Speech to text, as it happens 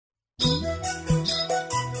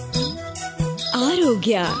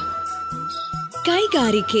ಆರೋಗ್ಯ,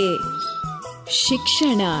 ಕೈಗಾರಿಕೆ,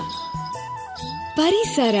 ಶಿಕ್ಷಣ,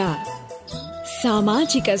 ಪರಿಸರ,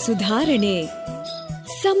 ಸಾಮಾಜಿಕ ಸುಧಾರಣೆ,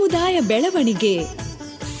 ಸಮುದಾಯ ಬೆಳವಣಿಗೆ,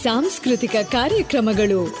 ಸಾಂಸ್ಕೃತಿಕ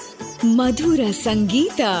ಕಾರ್ಯಕ್ರಮಗಳು, ಮಧುರ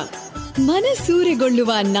ಸಂಗೀತ,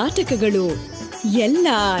 ಮನಸೂರೆಗೊಳ್ಳುವ ನಾಟಕಗಳು ಎಲ್ಲ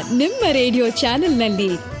ನಿಮ್ಮ ರೇಡಿಯೋ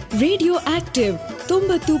ಚಾನೆಲ್ನಲ್ಲಿ. Radio active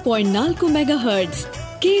 90.4 megahertz.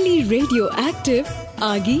 ಕೇಳಿ ರೇಡಿಯೋ ಆಕ್ಟಿವ್,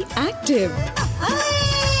 ಆಗಿ ಆಕ್ಟಿವ್.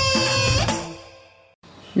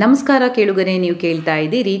 ನಮಸ್ಕಾರ ಕೇಳುಗರೆ, ನೀವು ಕೇಳ್ತಾ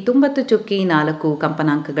ಇದ್ದೀರಿ 90.4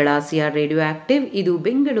 ಕಂಪನಾಂಕಗಳ ಸಿಆರ್ ರೇಡಿಯೋ ಆಕ್ಟಿವ್. ಇದು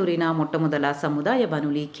ಬೆಂಗಳೂರಿನ ಮೊಟ್ಟಮೊದಲ ಸಮುದಾಯ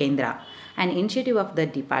ಬಾನುಲಿ ಕೇಂದ್ರ, an initiative of the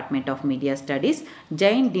department of media studies,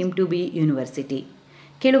 Jain deem to B university.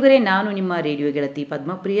 ಕೇಳುಗರೆ, ನಾನು ನಿಮ್ಮ ರೇಡಿಯೋ ಗೆಳತಿ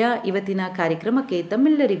ಪದ್ಮಪ್ರಿಯ. ಇವತ್ತಿನ ಕಾರ್ಯಕ್ರಮಕ್ಕೆ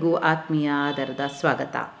ತಮ್ಮೆಲ್ಲರಿಗೂ ಆತ್ಮೀಯ ಆಧಾರದ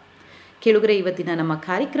ಸ್ವಾಗತ. ಕೇಳುಗರೆ, ಇವತ್ತಿನ ನಮ್ಮ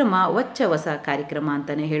ಕಾರ್ಯಕ್ರಮ ಹೊಸ ಕಾರ್ಯಕ್ರಮ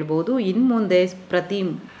ಅಂತಲೇ ಹೇಳ್ಬೋದು. ಇನ್ನು ಮುಂದೆ ಪ್ರತಿ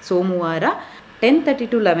ಸೋಮವಾರ 10:30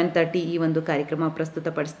 to 11:30 ಈ ಒಂದು ಕಾರ್ಯಕ್ರಮ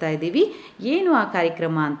ಪ್ರಸ್ತುತಪಡಿಸ್ತಾ ಇದ್ದೀವಿ. ಏನು ಆ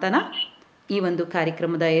ಕಾರ್ಯಕ್ರಮ ಅಂತನ? ಈ ಒಂದು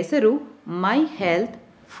ಕಾರ್ಯಕ್ರಮದ ಹೆಸರು my health,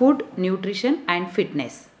 food, nutrition and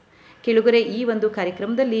fitness. ಕೇಳುಗರೆ, ಈ ಒಂದು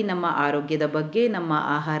ಕಾರ್ಯಕ್ರಮದಲ್ಲಿ ನಮ್ಮ ಆರೋಗ್ಯದ ಬಗ್ಗೆ, ನಮ್ಮ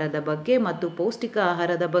ಆಹಾರದ ಬಗ್ಗೆ ಮತ್ತು ಪೌಷ್ಟಿಕ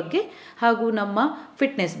ಆಹಾರದ ಬಗ್ಗೆ ಹಾಗೂ ನಮ್ಮ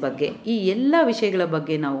ಫಿಟ್ನೆಸ್ ಬಗ್ಗೆ, ಈ ಎಲ್ಲ ವಿಷಯಗಳ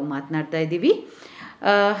ಬಗ್ಗೆ ನಾವು ಮಾತನಾಡ್ತಾ ಇದ್ದೀವಿ.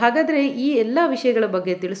 ಹಾಗಾದರೆ ಈ ಎಲ್ಲ ವಿಷಯಗಳ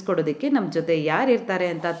ಬಗ್ಗೆ ತಿಳಿಸ್ಕೊಡೋದಕ್ಕೆ ನಮ್ಮ ಜೊತೆ ಯಾರಿರ್ತಾರೆ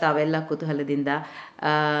ಅಂತ ತಾವೆಲ್ಲ ಕುತೂಹಲದಿಂದ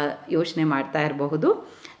ಯೋಚನೆ ಮಾಡ್ತಾ ಇರಬಹುದು.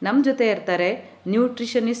 ನಮ್ಮ ಜೊತೆ ಇರ್ತಾರೆ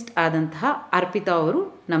ನ್ಯೂಟ್ರಿಷನಿಸ್ಟ್ ಆದಂತಹ ಅರ್ಪಿತಾ ಅವರು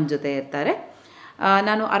ನಮ್ಮ ಜೊತೆ ಇರ್ತಾರೆ.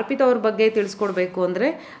 ನಾನು ಅರ್ಪಿತಾ ಅವ್ರ ಬಗ್ಗೆ ತಿಳಿಸ್ಕೊಡ್ಬೇಕು ಅಂದರೆ,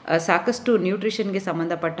 ಸಾಕಷ್ಟು ನ್ಯೂಟ್ರಿಷನ್ಗೆ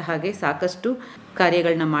ಸಂಬಂಧಪಟ್ಟ ಹಾಗೆ ಸಾಕಷ್ಟು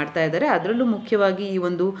ಕಾರ್ಯಗಳನ್ನ ಮಾಡ್ತಾ ಇದ್ದಾರೆ. ಅದರಲ್ಲೂ ಮುಖ್ಯವಾಗಿ ಈ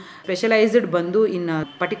ಒಂದು ಸ್ಪೆಷಲೈಸ್ಡ್ ಬಂದು ಇನ್ನು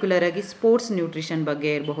ಪರ್ಟಿಕ್ಯುಲರ್ ಆಗಿ ಸ್ಪೋರ್ಟ್ಸ್ ನ್ಯೂಟ್ರಿಷನ್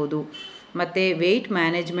ಬಗ್ಗೆ ಇರಬಹುದು, ಮತ್ತು ವೆಯ್ಟ್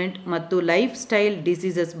ಮ್ಯಾನೇಜ್ಮೆಂಟ್ ಮತ್ತು ಲೈಫ್ ಸ್ಟೈಲ್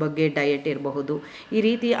ಡಿಸೀಸಸ್ ಬಗ್ಗೆ, ಡಯಟ್ ಇರಬಹುದು. ಈ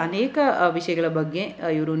ರೀತಿ ಅನೇಕ ವಿಷಯಗಳ ಬಗ್ಗೆ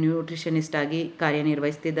ಇವರು ನ್ಯೂಟ್ರಿಷನಿಸ್ಟ್ ಆಗಿ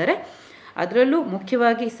ಕಾರ್ಯನಿರ್ವಹಿಸ್ತಿದ್ದಾರೆ. ಅದರಲ್ಲೂ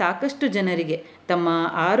ಮುಖ್ಯವಾಗಿ ಸಾಕಷ್ಟು ಜನರಿಗೆ ತಮ್ಮ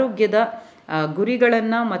ಆರೋಗ್ಯದ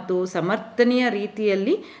ಗುರಿಗಳನ್ನು ಮತ್ತು ಸಮರ್ಥನೀಯ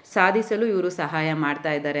ರೀತಿಯಲ್ಲಿ ಸಾಧಿಸಲು ಇವರು ಸಹಾಯ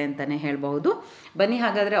ಮಾಡ್ತಾ ಇದ್ದಾರೆ ಅಂತಲೇ ಹೇಳಬಹುದು. ಬನ್ನಿ,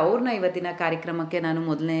 ಹಾಗಾದರೆ ಅವ್ರನ್ನ ಇವತ್ತಿನ ಕಾರ್ಯಕ್ರಮಕ್ಕೆ ನಾನು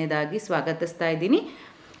ಮೊದಲನೇದಾಗಿ ಸ್ವಾಗತಿಸ್ತಾ ಇದ್ದೀನಿ.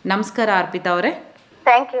 ನಮಸ್ಕಾರ ಅರ್ಪಿತಾ ಅವರೇ.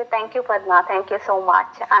 Thank you Padma, thank you so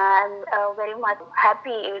much. I'm very much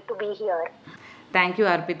happy to be here. Thank you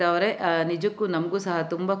Arpita ಅವರೇ. ನಿಜಕ್ಕೂ ನಮಗೂ ಸಹ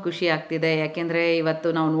ತುಂಬ ಖುಷಿ ಆಗ್ತಿದೆ. ಯಾಕೆಂದರೆ ಇವತ್ತು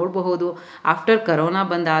ನಾವು ನೋಡಬಹುದು, ಆಫ್ಟರ್ ಕರೋನಾ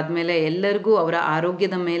ಬಂದಾದಮೇಲೆ ಎಲ್ಲರಿಗೂ ಅವರ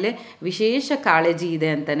ಆರೋಗ್ಯದ ಮೇಲೆ ವಿಶೇಷ ಕಾಳಜಿ ಇದೆ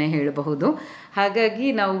ಅಂತಲೇ ಹೇಳಬಹುದು. ಹಾಗಾಗಿ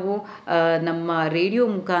ನಾವು ನಮ್ಮ ರೇಡಿಯೋ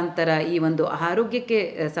ಮುಖಾಂತರ ಈ ಒಂದು ಆರೋಗ್ಯಕ್ಕೆ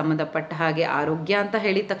ಸಂಬಂಧಪಟ್ಟ ಹಾಗೆ, ಆರೋಗ್ಯ ಅಂತ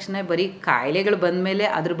ಹೇಳಿದ ತಕ್ಷಣ ಬರೀ ಕಾಯಿಲೆಗಳು ಬಂದ ಮೇಲೆ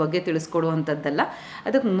ಅದ್ರ ಬಗ್ಗೆ ತಿಳಿಸ್ಕೊಡುವಂಥದ್ದಲ್ಲ,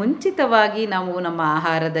 ಅದಕ್ಕೆ ಮುಂಚಿತವಾಗಿ ನಾವು ನಮ್ಮ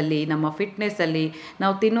ಆಹಾರದಲ್ಲಿ, ನಮ್ಮ ಫಿಟ್ನೆಸ್ಸಲ್ಲಿ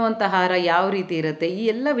ನಾವು ತಿನ್ನುವಂಥ ಆಹಾರ ಯಾವ ರೀತಿ ಇರುತ್ತೆ, ಈ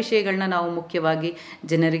ಎಲ್ಲ ವಿಷಯಗಳನ್ನ ನಾವು ಮುಖ್ಯವಾಗಿ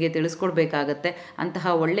ಜನರಿಗೆ ತಿಳಿಸ್ಕೊಡ್ಬೇಕಾಗತ್ತೆ.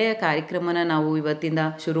 ಅಂತಹ ಒಳ್ಳೆಯ ಕಾರ್ಯಕ್ರಮನ ನಾವು ಇವತ್ತಿಂದ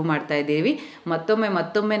ಶುರು ಮಾಡ್ತಾ ಇದ್ದೀವಿ.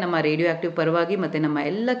 ಮತ್ತೊಮ್ಮೆ ನಮ್ಮ ರೇಡಿಯೋ ಆಕ್ಟಿವ್ ಪರವಾಗಿ ಮತ್ತು ನಮ್ಮ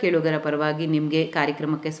ಎಲ್ಲ ಕೇಳುಗರ ಪರವಾಗಿ ನಿಮಗೆ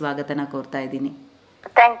ಕಾರ್ಯಕ್ರಮಕ್ಕೆ ಸ್ವಾಗತನ ಕೋರ್ತಾ ಇದ್ದೀನಿ.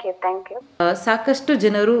 Thank you. ಸಾಕಷ್ಟು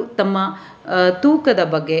ಜನರು ತಮ್ಮ ತೂಕದ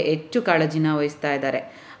ಬಗ್ಗೆ ಹೆಚ್ಚು ಕಾಳಜಿನ ವಹಿಸ್ತಾ ಇದ್ದಾರೆ.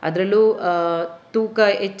 ಅದರಲ್ಲೂ ತೂಕ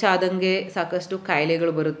ಹೆಚ್ಚಾದಂಗೆ ಸಾಕಷ್ಟು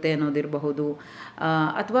ಕಾಯಿಲೆಗಳು ಬರುತ್ತೆ ಅನ್ನೋದಿರಬಹುದು,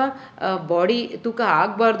 ಅಥವಾ ಬಾಡಿ ತೂಕ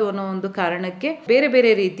ಆಗಬಾರ್ದು ಅನ್ನೋ ಒಂದು ಕಾರಣಕ್ಕೆ ಬೇರೆ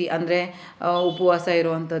ಬೇರೆ ರೀತಿ, ಅಂದರೆ ಉಪವಾಸ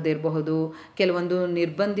ಇರುವಂಥದ್ದು ಇರಬಹುದು, ಕೆಲವೊಂದು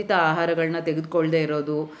ನಿರ್ಬಂಧಿತ ಆಹಾರಗಳನ್ನ ತೆಗೆದುಕೊಳ್ಳದೆ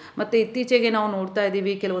ಇರೋದು, ಮತ್ತು ಇತ್ತೀಚೆಗೆ ನಾವು ನೋಡ್ತಾ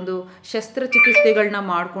ಇದ್ದೀವಿ ಕೆಲವೊಂದು ಶಸ್ತ್ರಚಿಕಿತ್ಸೆಗಳನ್ನ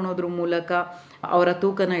ಮಾಡ್ಕೊಳೋದ್ರ ಮೂಲಕ ಅವರ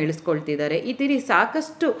ತೂಕನ ಇಳಿಸ್ಕೊಳ್ತಿದ್ದಾರೆ. ಈ ರೀತಿ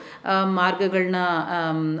ಸಾಕಷ್ಟು ಮಾರ್ಗಗಳನ್ನ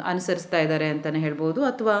ಅನುಸರಿಸ್ತಾ ಇದ್ದಾರೆ ಅಂತಲೇ ಹೇಳ್ಬೋದು,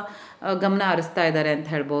 ಅಥವಾ ಗಮನ ಹರಿಸ್ತಾ ಇದ್ದಾರೆ ಅಂತ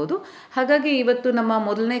ಹೇಳ್ಬೋದು. ಹಾಗಾಗಿ ಇವತ್ತು ನಮ್ಮ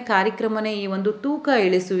ಮೊದಲನೇ ಕಾರ್ಯಕ್ರಮನೇ ಈ ಒಂದು ತೂಕ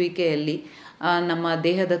ಇಳಿಸುವಿಕೆಯಲ್ಲಿ ನಮ್ಮ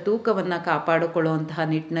ದೇಹದ ತೂಕವನ್ನು ಕಾಪಾಡಿಕೊಳ್ಳುವಂತಹ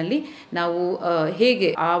ನಿಟ್ಟಿನಲ್ಲಿ ನಾವು ಹೇಗೆ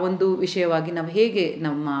ಆ ಒಂದು ವಿಷಯವಾಗಿ ನಾವು ಹೇಗೆ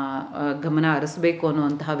ನಮ್ಮ ಗಮನ ಹರಿಸಬೇಕು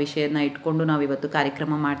ಅನ್ನುವಂತಹ ವಿಷಯನ ಇಟ್ಕೊಂಡು ನಾವು ಇವತ್ತು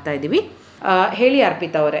ಕಾರ್ಯಕ್ರಮ ಮಾಡ್ತಾ ಇದ್ದೀವಿ. ಹೇಳಿ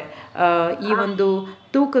ಅರ್ಪಿತಾ ಅವರೇ, ಈ ಒಂದು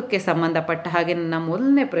ತೂಕಕ್ಕೆ ಸಂಬಂಧಪಟ್ಟ ಹಾಗೆ ನನ್ನ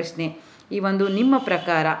ಮೊದಲನೇ ಪ್ರಶ್ನೆ, ಈ ಒಂದು ನಿಮ್ಮ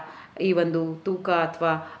ಪ್ರಕಾರ ಈ ಒಂದು ತೂಕ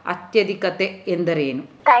ಅಥವಾ ಅತ್ಯಧಿಕತೆ ಎಂದರೇನು?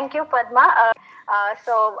 Thank you Padma.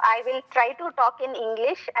 So I will try to talk in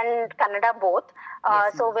English and Kannada both.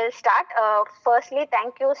 So we'll start. Firstly,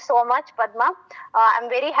 thank you so much Padma. I'm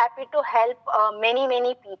very happy to help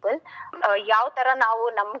many people. ಯಾವ ತರ ನಾವು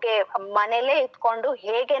ನಮ್ಗೆ ಮನೇಲೆ ಇಟ್ಕೊಂಡು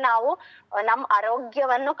ಹೇಗೆ ನಾವು ನಮ್ಮ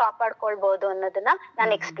ಆರೋಗ್ಯವನ್ನು ಕಾಪಾಡ್ಕೊಳ್ಬಹುದು ಅನ್ನೋದನ್ನ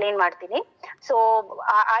ನಾನು ಎಕ್ಸ್ಪ್ಲೇನ್ ಮಾಡ್ತೀನಿ. So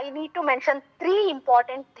I need to mention 3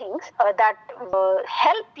 important things that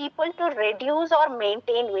help people to reduce or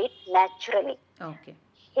maintain weight naturally. Okay.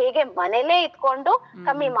 ಹೇಗೆ ಮನೇಲೇ ಇದ್ಕೊಂಡು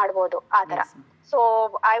ಕಮ್ಮಿ ಮಾಡ್ಬೋದು ಆ ತರ. So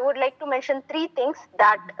I would like to mention 3 things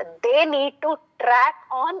that they need to track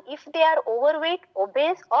on if they are overweight,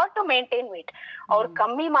 obese or to maintain weight. ಅವ್ರು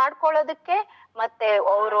ಕಮ್ಮಿ ಮಾಡ್ಕೊಳ್ಳೋದಕ್ಕೆ ಮತ್ತೆ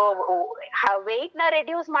ಅವರು weight ನ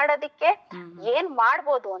ರೆಡ್ಯೂಸ್ ಮಾಡೋದಕ್ಕೆ ಏನ್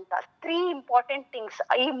ಮಾಡ್ಬೋದು ಅಂತ 3 ಇಂಪಾರ್ಟೆಂಟ್ ಥಿಂಗ್ಸ್.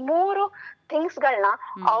 ಈ 3 ಥಿಂಗ್ಸ್ ಗಳನ್ನ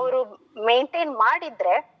ಅವರು ಮೇಂಟೈನ್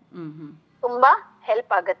ಮಾಡಿದ್ರೆ ತುಂಬಾ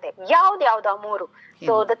ಹೆಲ್ಪ್ ಆಗುತ್ತೆ. ಯಾವ್ದು ಆ 3?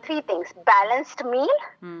 So the 3 things: balanced meal,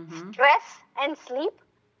 stress and sleep.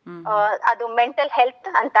 ಅದು ಮೆಂಟಲ್ ಹೆಲ್ತ್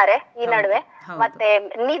ಅಂತಾರೆ ಈ ನಡುವೆ. ಮತ್ತೆ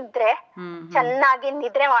ನಿದ್ರೆ, ಚೆನ್ನಾಗಿ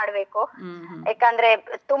ನಿದ್ರೆ ಮಾಡ್ಬೇಕು. ಯಾಕಂದ್ರೆ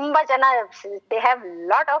ತುಂಬಾ ಜನ they have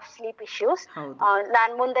lot of sleep issues.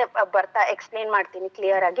 ನಾನ್ ಮುಂದೆ ಬರ್ತಾ ಎಕ್ಸ್ಪ್ಲೇನ್ ಮಾಡ್ತೀನಿ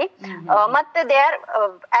ಕ್ಲಿಯರ್ ಆಗಿ. ಮತ್ತೆ ದೇ ಆರ್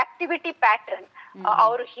ಆಕ್ಟಿವಿಟಿ ಪ್ಯಾಟರ್ನ್,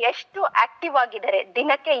 ಅವರು ಎಷ್ಟು ಆಕ್ಟಿವ್ ಆಗಿದ್ದಾರೆ,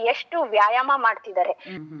 ದಿನಕ್ಕೆ ಎಷ್ಟು ವ್ಯಾಯಾಮ ಮಾಡ್ತಿದ್ದಾರೆ,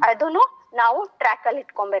 ಅದನ್ನು ನಾವು ಟ್ರ್ಯಾಕ್ ಅಲ್ಲಿ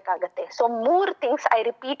ಇಟ್ಕೊಬೇಕಾಗತ್ತೆ. So 3 things, I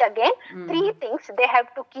repeat again, 3 things they have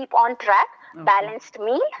to keep on track: balanced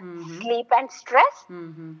meal, sleep and stress,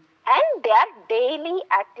 and their daily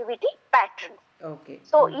activity pattern.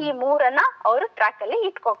 So ಈ 3 ಅವರು ಟ್ರ್ಯಾಕ್ ಅಲ್ಲಿ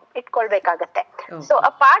ಇಟ್ಕೊಳ್ಬೇಕಾಗತ್ತೆ. So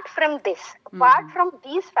apart from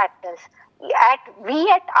these factors,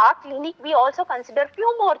 at our clinic we also consider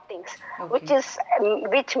few more things,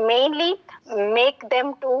 which mainly make them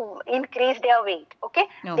to increase their weight.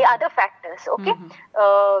 The other factors,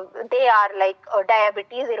 they are like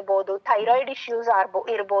diabetes irbodu, thyroid issues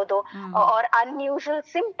irbodu, or unusual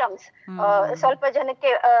symptoms. ಸ್ವಲ್ಪ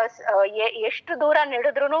ಜನಕ್ಕೆ ಎಷ್ಟು ದೂರ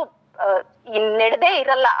ನಡೆದ್ರೂ ನಡೆದೇ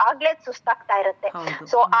ಇರಲ್ಲ, ಆಗ್ಲೇ ಸುಸ್ತಾಗ್ತಾ ಇರುತ್ತೆ.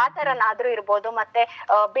 So ಆ ತರನಾದ್ರೂ ಇರ್ಬೋದು. ಮತ್ತೆ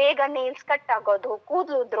ಬೇಗ ನೇಲ್ಸ್ ಕಟ್ ಆಗೋದು,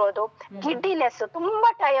 ಕೂದಲು ಉದ್ರೋದು, ಗಿಡ್ಡಿನೆಸ್, ತುಂಬಾ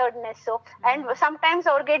ಟಯರ್ಡ್ನೆಸ್, ಅಂಡ್ ಸಮ್ಟೈಮ್ಸ್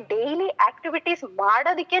ಅವ್ರಿಗೆ ಡೈಲಿ ಆಕ್ಟಿವಿಟೀಸ್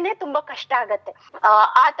ಮಾಡೋದಕ್ಕೇನೆ ತುಂಬಾ ಕಷ್ಟ ಆಗತ್ತೆ.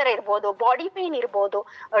 ಆ ತರ ಇರ್ಬೋದು. ಬಾಡಿ ಪೇನ್ ಇರ್ಬೋದು,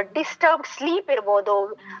 ಡಿಸ್ಟರ್ಬ್ ಸ್ಲೀಪ್ ಇರ್ಬೋದು.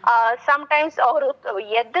 ಸಮ್ಟೈಮ್ಸ್ ಅವರು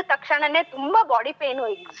ಎದ್ದ ತಕ್ಷಣನೇ ತುಂಬಾ ಬಾಡಿ ಪೇನು,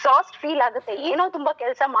 ಎಕ್ಸಾಸ್ಟ್ ಫೀಲ್ ಆಗುತ್ತೆ, ಏನೋ ತುಂಬಾ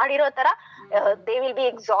ಕೆಲಸ ಮಾಡಿರೋ ತರ they will be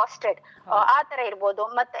exhausted. ಆ ತರ ಇರ್ಬೋದು.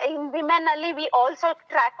 ಮತ್ತೆ in women ಅಲ್ಲಿ we also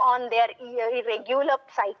track on their irregular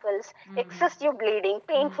cycles, excessive bleeding,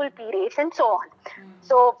 painful periods and so on.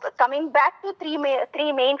 So coming back to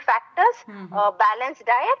three main factors: balanced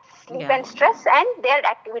diet, sleep and stress, and their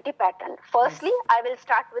activity pattern. Firstly, I will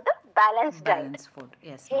start with the balanced diet. Food,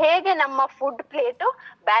 yes. ಹೇಗೆ ನಮ್ಮ food plate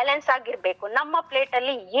balance ಆಗಿರ್ಬೇಕು, ನಮ್ಮ plate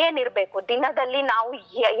ಅಲ್ಲಿ ಏನಿರ್ಬೇಕು, ದಿನದಲ್ಲಿ ನಾವು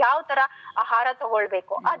ಯಾವ ತರ ಆಹಾರ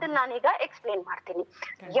ತಗೊಳ್ಬೇಕು, ಅದನ್ನ ನಾನೀಗ ಎಕ್ಸ್ಪ್ಲೇನ್ ಮಾಡ್ತೀನಿ.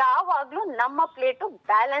 ಯಾವಾಗ್ಲೂ ನಮ್ಮ ಪ್ಲೇಟ್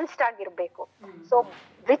ಬ್ಯಾಲೆನ್ಸ್ಡ್ ಆಗಿರ್ಬೇಕು. So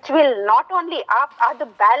which will not only ಅದು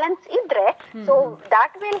ಬ್ಯಾಲೆನ್ಸ್ ಇದ್ರೆ, so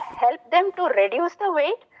that will help them to reduce the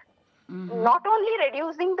weight. Not only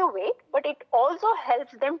reducing the weight, but it also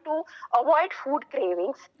helps them to avoid food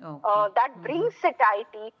cravings. That brings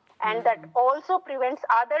satiety, and that also prevents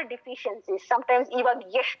other deficiencies. Sometimes ಇವಾಗ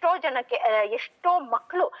ಎಷ್ಟೋ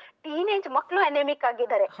ಮಕ್ಕಳು, teenage ಮಕ್ಕಳು ಅನೆಮಿಕ್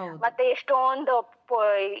ಆಗಿದ್ದಾರೆ. ಮತ್ತೆ ಎಷ್ಟೊಂದು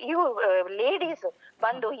ladies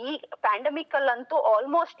ಬಂದು ಈ pandemic ಅಲ್ಲಂತೂ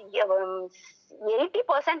ಆಲ್ಮೋಸ್ಟ್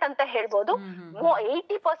 80% ಅಂತ ಹೇಳ್ಬೋದು.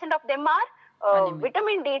 80% of them are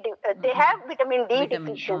vitamin D, they have vitamin D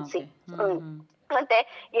deficiency. ಮತ್ತೆ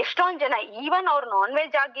ಎಷ್ಟೊಂದ್ ಜನ ಈವನ್ ಅವ್ರು ನಾನ್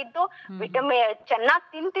ವೆಜ್ ಆಗಿದ್ದು ವಿಟಮಿನ್ ಚೆನ್ನಾಗಿ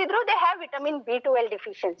ತಿಂತಿದ್ರು, they have vitamin B12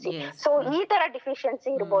 deficiency. So ಈ ತರ ಡಿಫಿಷಿಯನ್ಸಿ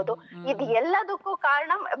ಇರ್ಬೋದು. ಇದು ಎಲ್ಲದಕ್ಕೂ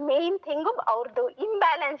ಕಾರಣ ಮೇನ್ ಥಿಂಗ್ ಅವ್ರದ್ದು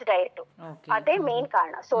ಇಂಬ್ಯಾಲೆನ್ಸ್ ಡಯಟ್, ಅದೇ ಮೇನ್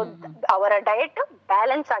ಕಾರಣ. ಸೊ ಅವರ ಡಯಟ್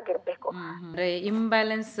ಬ್ಯಾಲೆನ್ಸ್ ಆಗಿರ್ಬೇಕು.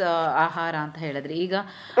 ಇಂಬ್ಯಾಲೆನ್ಸ್ ಆಹಾರ ಅಂತ ಹೇಳಿದ್ರೆ, ಈಗ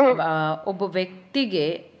ಒಬ್ಬ ವ್ಯಕ್ತಿಗೆ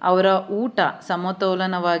ಅವರ ಊಟ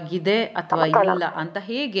ಸಮತೋಲನವಾಗಿದೆ ಅಥವಾ ಇಲ್ಲ ಅಂತ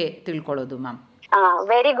ಹೇಗೆ ತಿಳ್ಕೊಳ್ಳೋದು ಮ್ಯಾಮ್?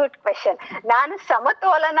 Very good question. ನಾನು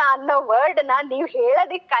ಸಮತೋಲನ ಅನ್ನೋ ವರ್ಡ್ ನೀವು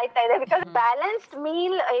ಹೇಳೋದಿಕ್ ಕಾಯ್ತಾ ಇದೆ. ಬಿಕಾಸ್ ಬ್ಯಾಲೆನ್ಸ್ಡ್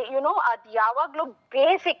ಮೀಲ್ ಅದ್ ಯಾವಾಗ್ಲೂ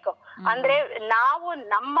ಬೇಸಿಕ್. ಅಂದ್ರೆ ನಾವು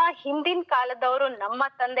ನಮ್ಮ ಹಿಂದಿನ ಕಾಲದವರು, ನಮ್ಮ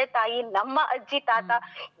ತಂದೆ ತಾಯಿ, ನಮ್ಮ ಅಜ್ಜಿ ತಾತ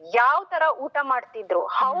ಯಾವ ತರ ಊಟ ಮಾಡ್ತಿದ್ರು,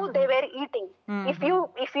 how they were eating.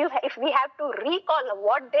 If we have to recall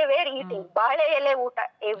what they were eating, ಬಾಳೆ ಎಲೆ ಊಟ,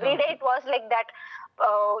 every day it was like that.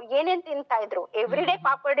 ಏನೇನ್ ತಿಂತಾ ಇದ್ರು, ಎವ್ರಿ ಡೇ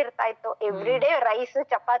ಪಾಪಡ್ ಇರ್ತಾ ಇತ್ತು, every day rice,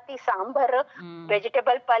 chapati, sambar,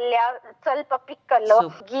 vegetable ಪಲ್ಯ, ಸ್ವಲ್ಪ ಪಿಕ್ಕಲ್,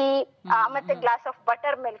 ಗೀ, ಮತ್ತೆ glass of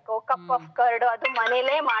butter milk, cup of curd, ಅದು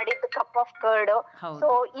ಮನೇಲೆ ಮಾಡಿದ್ದು ಕಪ್ ಆಫ್ ಕರ್ಡ್. ಸೊ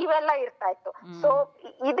ಇವೆಲ್ಲ ಇರ್ತಾ ಇತ್ತು. ಸೊ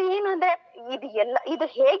ಇದು ಏನಂದ್ರೆ ಇದು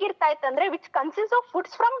ಹೇಗಿರ್ತಾ ಇತ್ತು ಅಂದ್ರೆ which consist of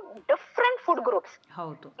foods from different food groups.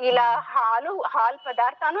 ಇಲ್ಲ ಹಾಲು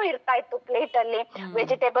ಪದಾರ್ಥನೂ ಇರ್ತಾ ಇತ್ತು ಪ್ಲೇಟ್ ಅಲ್ಲಿ,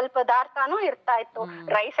 ವೆಜಿಟೇಬಲ್ ಪದಾರ್ಥನೂ ಇರ್ತಾ ಇತ್ತು,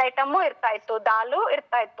 ರೈಸ್ ಐಟಮು ಇರ್ತಾ ಇತ್ತು, ದಾಲು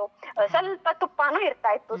ಇರ್ತಾ ಇತ್ತು, ಸ್ವಲ್ಪ ತುಪ್ಪನೂ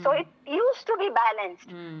ಇರ್ತಾ ಇತ್ತು. So it use to be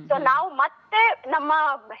balanced. So ನಾವು ಮತ್ತೆ ನಮ್ಮ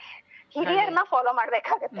ಹಿರಿಯರ್ನ ಫಾಲೋ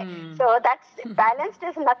ಮಾಡ್ಬೇಕಾಗತ್ತೆ. So that's balanced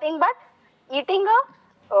is nothing but eating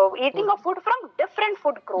eating of food from different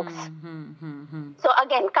food groups. So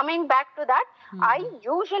again, coming back to that, I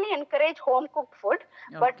usually encourage home cooked food,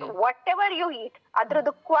 but whatever you eat,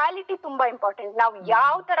 ಅದ್ರದ್ದು quality ತುಂಬಾ important. ನಾವು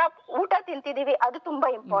ಯಾವ ತರ ಊಟ ತಿಂತಿದೀವಿ ಅದು ತುಂಬಾ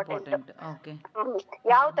important.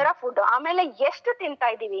 ಯಾವ ತರ ಫುಡ್, ಆಮೇಲೆ ಎಷ್ಟು ತಿಂತಾ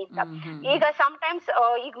ಇದೀವಿ ಅಂತ. ಈಗ ಸಮ್ಟೈಮ್ಸ್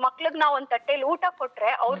ಈಗ ಮಕ್ಳಿಗ್ ನಾವ್ ಒಂದ್ ತಟ್ಟೆಲಿ ಊಟ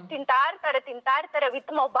ಕೊಟ್ರೆ ಅವ್ರು ತಿಂತಾ ಇರ್ತಾರೆ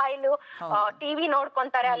ವಿತ್ ಮೊಬೈಲ್, ಟಿವಿ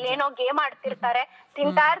ನೋಡ್ಕೊಂತಾರೆ, ಅಲ್ಲೇನೋ ಗೇಮ್ ಆಡ್ತಿರ್ತಾರೆ,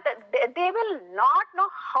 ತಿಂತಾ ಇರ್ತಾರೆ. They will not know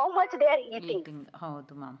how much they are eating.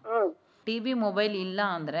 ಹೌದು ಮ್ಯಾಮ್. ಟಿವಿ ಮೊಬೈಲ್ ಇಲ್ಲ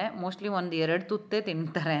ಅಂದ್ರೆ ಮೋಸ್ಟ್ಲಿ ಒಂದ್ 2 ತುತ್ತೆ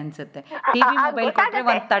ತಿಂತಾರೆ ಅನ್ಸುತ್ತೆ. ಟಿವಿ ಮೊಬೈಲ್ ಕೊಟ್ರೆ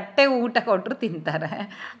ಒಂದ್ ತಟ್ಟೆ ಊಟ ಕೊಟ್ರು ತಿಂತಾರೆ.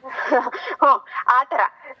 ಆತರ.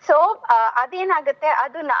 ಸೊ ಅದೇನಾಗುತ್ತೆ,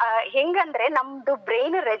 ಅದು ಹೆಂಗಂದ್ರೆ ನಮ್ದು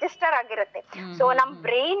ಬ್ರೈನ್ ರೆಜಿಸ್ಟರ್ ಆಗಿರುತ್ತೆ. ಸೊ ನಮ್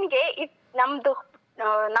ಬ್ರೈನ್ಗೆ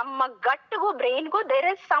ನಮ್ಮ ಗಟ್ಗೂ ಬ್ರೈನ್ಗೂ there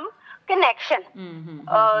is some connection.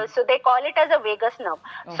 So they call it as a vagus nerve.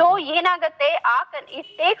 So ಏನಾಗುತ್ತೆ, it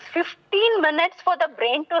takes 15 minutes for the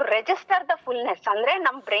brain to register the fullness. ಅಂದ್ರೆ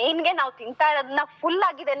ನಮ್ ಬ್ರೈನ್ಗೆ ನಾವು ತಿಂತಾ ಇರೋದನ್ನ ಫುಲ್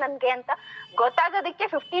ಆಗಿದೆ ನನ್ಗೆ ಅಂತ ಗೊತ್ತಾಗೋದಕ್ಕೆ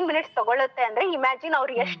 15 ಮಿನಿಟ್ಸ್ ತಗೊಳುತ್ತೆ. ಅಂದ್ರೆ ಇಮ್ಯಾಜಿನ್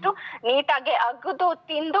ಅವ್ರು ಎಷ್ಟು ನೀಟಾಗಿ ಅಗದು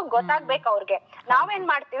ತಿಂದು ಗೊತ್ತಾಗ್ಬೇಕು ಅವ್ರಿಗೆ. ನಾವೇನ್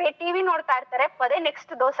ಮಾಡ್ತೀವಿ, ಟಿವಿ ನೋಡ್ತಾ ಇರ್ತಾರೆ, ಪದೇ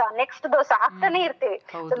ನೆಕ್ಸ್ಟ್ ದೋಸೆ ಹಾಕ್ತಾನೆ ಇರ್ತೀವಿ.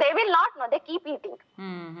 So they will not no, they keep eating.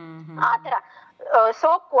 ಆತರ. ಸೊ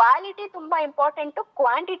ಕ್ವಾಲಿಟಿ ತುಂಬಾ ಇಂಪಾರ್ಟೆಂಟ್,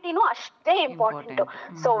 ಕ್ವಾಂಟಿಟಿನೂ ಅಷ್ಟೇ important.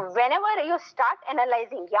 So whenever you start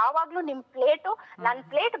analysing, ಯಾವಾಗ್ಲೂ ನಿಮ್ ನನ್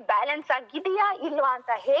ಪ್ಲೇಟ್ ಬ್ಯಾಲೆನ್ಸ್ ಆಗಿದೆಯಾ ಇಲ್ವಾ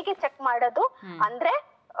ಅಂತ ಹೇಗೆ ಚೆಕ್ ಮಾಡೋದು ಅಂದ್ರೆ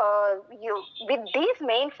with these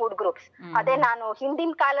main food groups. ಅದೇ ನಾನು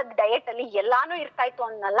ಹಿಂದಿನ ಕಾಲದ ಡಯಟ್ ಅಲ್ಲಿ ಎಲ್ಲಾನು ಇರ್ತಾ ಇತ್ತು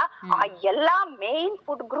ಅನ್ನಲ್ಲ, ಆ ಎಲ್ಲಾ ಮೇನ್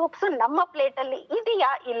ಫುಡ್ ಗ್ರೂಪ್ಸ್ ನಮ್ಮ ಪ್ಲೇಟ್ ಅಲ್ಲಿ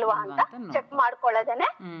ಇದೆಯಾ ಇಲ್ವಾ ಅಂತ ಚೆಕ್ ಮಾಡ್ಕೊಳ್ಳೋದೇನೆ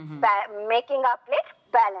ಮೇಕಿಂಗ್ ಆ plate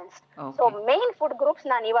balanced. So main food groups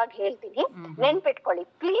ನಾನು ಇವಾಗ ಹೇಳ್ತೀನಿ, ನೆನ್ಪಿಟ್ಕೊಳ್ಳಿ.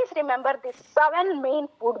 Please remember this 7 main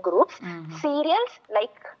food groups.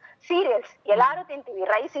 Serials ಎಲ್ಲಾರು ತಿಂತೀವಿ.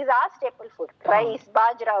 ರೈಸ್ ಇಸ್ ಆ staple food. Rice,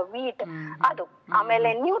 bajra, wheat ಅದು. ಆಮೇಲೆ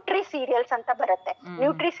ನ್ಯೂಟ್ರಿ ಸೀರಿಯಲ್ಸ್ ಅಂತ ಬರುತ್ತೆ.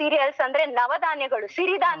 ನ್ಯೂಟ್ರಿ ಸೀರಿಯಲ್ಸ್ ಅಂದ್ರೆ ನವಧಾನ್ಯಗಳು,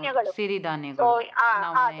 ಸಿರಿಧಾನ್ಯಗಳು.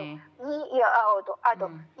 ಹೌದು, ಅದು.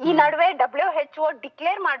 ಈ ನಡುವೆ WHO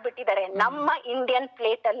ಡಿಕ್ಲೇರ್ ಮಾಡ್ಬಿಟ್ಟಿದ್ದಾರೆ, ನಮ್ಮ ಇಂಡಿಯನ್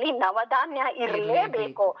ಪ್ಲೇಟ್ ಅಲ್ಲಿ ನವಧಾನ್ಯ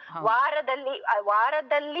ಇರಲೇಬೇಕು.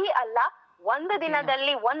 ವಾರದಲ್ಲಿ ಅಲ್ಲ, ಒಂದು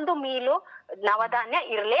ದಿನದಲ್ಲಿ ಒಂದು ಮೀಲು ನವಧಾನ್ಯ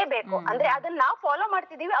ಇರ್ಲೇಬೇಕು. ಅಂದ್ರೆ ಅದನ್ನ ನಾವು ಫಾಲೋ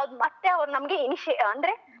ಮಾಡ್ತಿದೀವಿ. ಅದ್ ಮತ್ತೆ ಅವ್ರು ನಮ್ಗೆ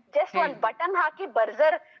ಅಂದ್ರೆ ಜಸ್ಟ್ ಒಂದ್ ಬಟನ್ ಹಾಕಿ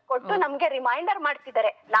ಬರ್ಜರ್ ಕೊಟ್ಟು ನಮ್ಗೆ ರಿಮೈಂಡರ್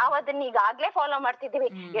ಮಾಡ್ತಿದ್ದಾರೆ. ನಾವ್ ಅದನ್ನ ಈಗಾಗ್ಲೇ ಫಾಲೋ ಮಾಡ್ತಿದೀವಿ.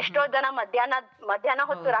 ಎಷ್ಟೋ ಜನ ಮಧ್ಯಾಹ್ನ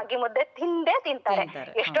ಹೊತ್ತು ರಾಗಿ ಮುದ್ದೆ ತಿಂದೇ ತಿಂತಾರೆ.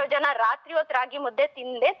 ಎಷ್ಟೋ ಜನ ರಾತ್ರಿ ಹೊತ್ತು ರಾಗಿ ಮುದ್ದೆ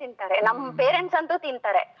ತಿಂದೇ ತಿಂತಾರೆ. ನಮ್ ಪೇರೆಂಟ್ಸ್ ಅಂತೂ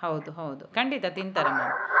ತಿಂತಾರೆ. ಹೌದು, ಖಂಡಿತ ತಿಂತಾರೆ.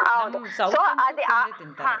 ಸೊ ಅದೇ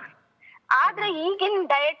ಆದ್ರೆ ಈಗಿನ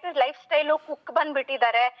diet life style cook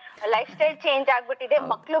ಬಂದ್ಬಿಟ್ಟಿದ್ದಾರೆ. Life style change ಆಗ್ಬಿಟ್ಟಿದೆ.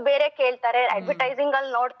 ಮಕ್ಳು ಬೇರೆ ಕೇಳ್ತಾರೆ, ಅಡ್ವರ್ಟೈಸಿಂಗ್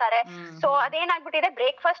ಅಲ್ಲಿ ನೋಡ್ತಾರೆ. So ಅದೇನಾಗ್ಬಿಟ್ಟಿದೆ,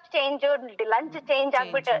 breakfast change, lunch change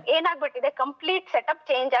ಏನಾಗ್ಬಿಟ್ಟಿದೆ, complete setup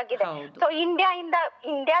change ಆಗಿದೆ. ಸೊ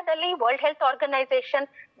ಇಂಡಿಯಾದಲ್ಲಿ world health organisation,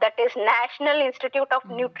 that is national institute of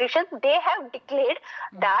nutrition, they have declared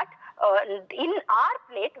that in our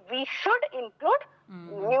plate we should include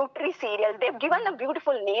nutri serial. They given a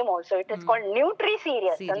beautiful name also. It is called nutri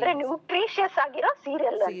serials. ಅಂದ್ರೆ nutritious ಆಗಿರೋ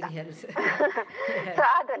serial ಅಂತ. So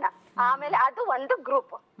ಅದನ್ನ ಆಮೇಲೆ ಅದು ಒಂದು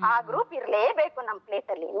group. ಆ group ಇರ್ಲೇಬೇಕು ನಮ್ ಪ್ಲೇಟ್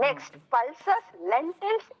ಅಲ್ಲಿ. Next pulses,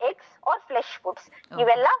 lentils, eggs or flesh foods,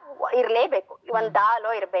 ಇವೆಲ್ಲ ಇರ್ಲೇಬೇಕು. ಒಂದ್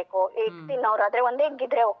ದಾಲೋ ಇರ್ಬೇಕು. ಎಗ್ ತಿನ್ನೋರಾದ್ರೆ ಒಂದ್ ಎಗ್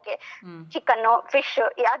ಇದ್ರೆ ಓಕೆ, ಚಿಕನ್, ಫಿಶ್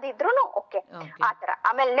ಯಾವ್ದಿದ್ರು ಓಕೆ, ಆತರ.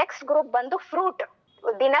 ಆಮೇಲೆ ನೆಕ್ಸ್ಟ್ ಗ್ರೂಪ್ ಬಂದು ಫ್ರೂಟ್.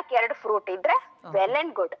 ದಿನಕ್ಕೆ 2 ಫ್ರೂಟ್ ಇದ್ರೆ ವೆಲ್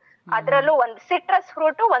ಅಂಡ್ ಗುಡ್. ಅದ್ರಲ್ಲೂ ಒಂದು ಸಿಟ್ರಸ್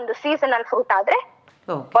ಫ್ರೂಟ್, ಒಂದು ಸೀಸನಲ್ ಫ್ರೂಟ್ ಆದ್ರೆ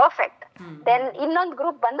ಪರ್ಫೆಕ್ಟ್. ದೆನ್ ಇನ್ನೊಂದು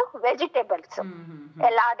ಗ್ರೂಪ್ ಬಂದು ವೆಜಿಟೇಬಲ್ಸ್.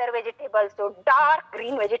 ಎಲ್ಲ other vegetables, dark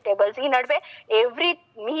green vegetables. ಈ ನಡುವೆ ಎವ್ರಿ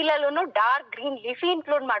ಮೀಲ್ ಅಲ್ಲೂ ಡಾರ್ಕ್ ಗ್ರೀನ್ ಲೀಫಿ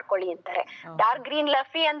ಇನ್ಕ್ಲೂಡ್ ಮಾಡ್ಕೊಳ್ಳಿ ಅಂತಾರೆ. ಡಾರ್ಕ್ ಗ್ರೀನ್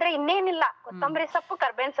ಲಫಿ ಅಂದ್ರೆ ಇನ್ನೇನಿಲ್ಲ, ಕೊತ್ತಂಬರಿ ಸೊಪ್ಪು,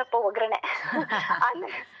 ಕರ್ಬೇವಿನ ಸೊಪ್ಪು ಒಗ್ಗರಣೆ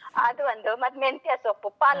ಅಂದ್ರೆ ಅದು ಒಂದು. ಮತ್ತೆ ಮೆಂತ್ಯ ಸೊಪ್ಪು,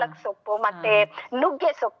 ಪಾಲಕ್ ಸೊಪ್ಪು, ಮತ್ತೆ ನುಗ್ಗೆ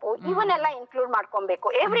ಸೊಪ್ಪು, ಇವನ್ನೆಲ್ಲ ಇನ್ಕ್ಲೂಡ್ ಮಾಡ್ಕೊಬೇಕು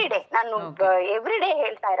ಎವ್ರಿ ಡೇ. ನಾನು ಎವ್ರಿ ಡೇ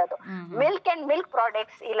ಹೇಳ್ತಾ ಇರೋದು. ಮಿಲ್ಕ್ ಅಂಡ್ ಮಿಲ್ಕ್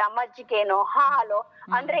ಪ್ರಾಡಕ್ಟ್ಸ್, ಇಲ್ಲ ಮಜ್ಜಿಗೆನೋ ಹಾಲು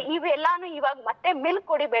ಅಂದ್ರೆ ಇವೆಲ್ಲಾನು ಇವಾಗ ಮತ್ತೆ ಮಿಲ್ಕ್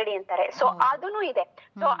ಕುಡಿಬೇಡಿ ಅಂತಾರೆ. ಸೊ ಅದೂನು ಇದೆ.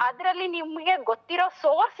 ಸೊ ಅದ್ರಲ್ಲಿ ನಿಮ್ಗೆ ಗೊತ್ತಿರೋ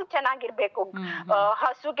ಸೋರ್ಸ್ ಚೆನ್ನಾಗಿರ್ಬೇಕು.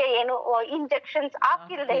 ಹಸುಗೆ ಏನು ಇಂಜೆಕ್ಷನ್ಸ್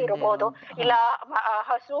ಹಾಕಿಲ್ದೆ ಇರಬಹುದು, ಇಲ್ಲ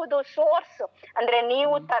ಹಸುದು ಸೋರ್ಸ್ ಅಂದ್ರೆ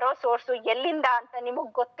ನೀವು ತರೋ ಸೋರ್ಸ್ ಎಲ್ಲಿಂದ ಅಂತ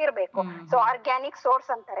ನಿಮಗ್ ಗೊತ್ತಿರ್ಬೇಕು. ಸೊ ಆರ್ಗ್ಯಾನಿಕ್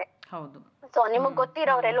ಸೋರ್ಸ್ ಅಂತಾರೆ. ಸೊ ನಿಮಗ್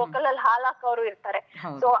ಗೊತ್ತಿರೋರೆ ಲೋಕಲ್ ಅಲ್ಲಿ ಹಾಲ್ ಹಾಕೋರು ಇರ್ತಾರೆ.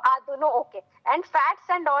 ಸೊ ಅದನ್ನು okay. And fats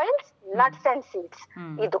and oils, nuts and seeds,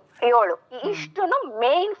 ಇದು 7 ಇಷ್ಟುನು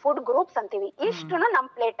ಮೇನ್ ಫುಡ್ ಗ್ರೂಪ್ಸ್ ಅಂತೀವಿ. ಇಷ್ಟುನು ನಮ್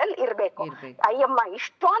ಪ್ಲೇಟ್ ಅಲ್ಲಿ ಇರ್ಬೇಕು. ಅಯ್ಯಮ್ಮ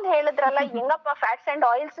ಇಷ್ಟೊಂದ್ ಹೇಳಿದ್ರಲ್ಲ, ಹೆಂಗಪ್ಪ ಫ್ಯಾಟ್ಸ್ ಅಂಡ್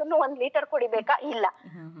ಆಯಿಲ್ಸ್ 1 ಲೀಟರ್ ಕುಡಿಬೇಕಾ? ಇಲ್ಲ.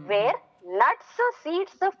 Where nuts,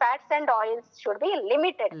 seeds, fats and oils should be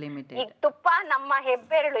limited. ಈಗ ತುಪ್ಪ ನಮ್ಮ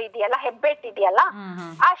ಹೆಬ್ಬೆರಳು ಇದೆಯಲ್ಲ, ಹೆಬ್ಬೆಟ್ಟು ಇದೆಯಲ್ಲ,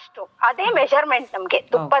 ಅಷ್ಟು ಅದೇ ಮೆಜರ್ಮೆಂಟ್ ನಮ್ಗೆ.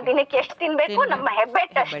 ತುಪ್ಪ ದಿನಕ್ಕೆ ಎಷ್ಟು ತಿನ್ಬೇಕು, ನಮ್ಮ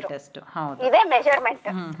ಹೆಬ್ಬೆಟ್ಟಷ್ಟು ಇದೇ measurement.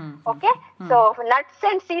 Okay, so nuts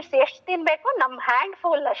and seeds ಎಷ್ಟು ತಿನ್ಬೇಕು, ನಮ್ ಹ್ಯಾಂಡ್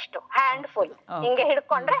ಫುಲ್ ಅಷ್ಟು, ಹ್ಯಾಂಡ್ ಫುಲ್ ಹಿಂಗೆ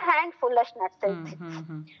ಹಿಡ್ಕೊಂಡ್ರೆ ಹ್ಯಾಂಡ್ ಫುಲ್ ಅಷ್ಟು nuts and seeds.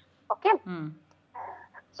 Okay,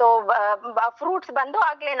 so fruits ಬಂದು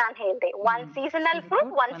ಆಗ್ಲೇ ನಾನ್ ಹೇಳ್ದೆ, one seasonal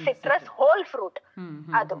fruit, one citrus whole fruit,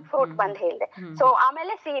 ಅದು ಫ್ರೂಟ್ ಬಂದ್ ಹೇಳ್ದೆ. ಸೊ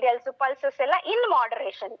ಆಮೇಲೆ ಸೀರಿಯಲ್ಸ್, ಪಲ್ಸಸ್ ಎಲ್ಲ in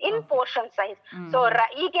moderation, in portion size. So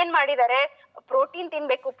ಈಗೇನ್ ಮಾಡಿದಾರೆ,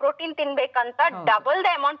 protein ತಿನ್ಬೇಕಂತ double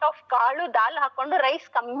the amount of ಕಾಳು ದಾಲ್ ಹಾಕೊಂಡು ರೈಸ್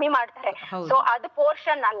ಕಮ್ಮಿ ಮಾಡ್ತಾರೆ. ಸೊ ಅದು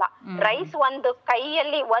ಪೋರ್ಷನ್ ಅಲ್ಲ. ರೈಸ್ ಒಂದು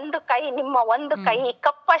ಕೈಯಲ್ಲಿ, ನಿಮ್ಮ ಒಂದು ಕೈ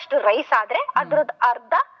ಕಪ್ ಅಷ್ಟು ರೈಸ್ ಆದ್ರೆ ಅದ್ರದ್ದು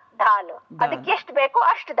ಅರ್ಧ ದಾಲು, ಅದಕ್ಕೆ ಎಷ್ಟು ಬೇಕೋ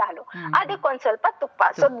ಅಷ್ಟು ದಾಲು, ಅದಕ್ಕೊಂದ್ ಸ್ವಲ್ಪ ತುಪ್ಪ.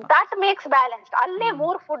 So that makes balanced. ಅಲ್ಲೇ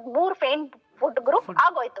ಮೂರ್ ಫುಡ್ ಗ್ರೂಪ್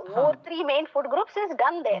ಆಗೋಯ್ತು. 3 main food groups is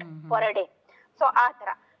done there for a day. So ಆತರ,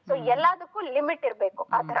 ಸೊ ಎಲ್ಲದಕ್ಕೂ ಲಿಮಿಟ್ ಇರ್ಬೇಕು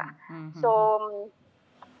ಆತರ. ಸೊ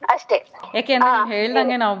ಅಷ್ಟೇ. ಯಾಕೆಂದ್ರೆ ನೀವು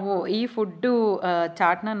ಹೇಳ್ದಂಗೆ ನಾವು ಈ ಫುಡ್ಡು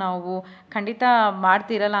ಚಾಟ್ನ ನಾವು ಖಂಡಿತ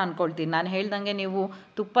ಮಾಡ್ತಿರಲ್ಲ ಅನ್ಕೊಳ್ತೀನಿ. ನಾನು ಹೇಳ್ದಂಗೆ ನೀವು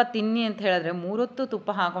ತುಪ್ಪ ತಿನ್ನಿ ಅಂತ ಹೇಳಿದ್ರೆ 3 ಹೊತ್ತು ತುಪ್ಪ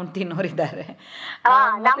ಹಾಕೊಂಡು ತಿನ್ನೋರಿದ್ದಾರೆ.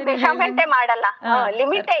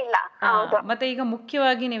 ಮತ್ತೆ ಈಗ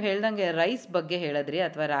ಮುಖ್ಯವಾಗಿ ನೀವು ಹೇಳ್ದಂಗೆ ರೈಸ್ ಬಗ್ಗೆ ಹೇಳಿದ್ರಿ,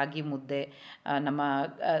 ಅಥವಾ ರಾಗಿ ಮುದ್ದೆ. ನಮ್ಮ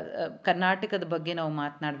ಕರ್ನಾಟಕದ ಬಗ್ಗೆ ನಾವು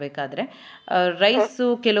ಮಾತನಾಡಬೇಕಾದ್ರೆ ರೈಸು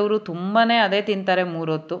ಕೆಲವರು ತುಂಬಾ ಅದೇ ತಿಂತಾರೆ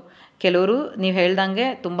 3 ಹೊತ್ತು. ಕೆಲವರು ನೀವು ಹೇಳ್ದಂಗೆ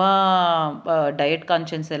ತುಂಬ ಡಯಟ್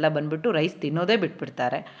ಕಾನ್ಷಿಯನ್ಸ್ ಎಲ್ಲ ಬಂದ್ಬಿಟ್ಟು ರೈಸ್ ತಿನ್ನೋದೇ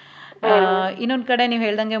ಬಿಟ್ಬಿಡ್ತಾರೆ. ಇನ್ನೊಂದು ಕಡೆ ನೀವು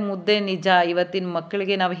ಹೇಳ್ದಂಗೆ ಮುದ್ದೆ ನಿಜ, ಇವತ್ತಿನ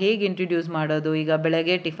ಮಕ್ಕಳಿಗೆ ನಾವು ಹೇಗೆ ಇಂಟ್ರೊಡ್ಯೂಸ್ ಮಾಡೋದು, ಈಗ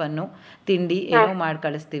ಬೆಳಗ್ಗೆ ಟಿಫನ್ನು ತಿಂಡಿ ಏನೋ ಮಾಡಿ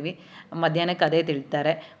ಕಳಿಸ್ತೀವಿ, ಮಧ್ಯಾಹ್ನಕ್ಕೆ ಅದೇ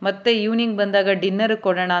ತಿಳ್ತಾರೆ. ಮತ್ತು ಈವ್ನಿಂಗ್ ಬಂದಾಗ ಡಿನ್ನರ್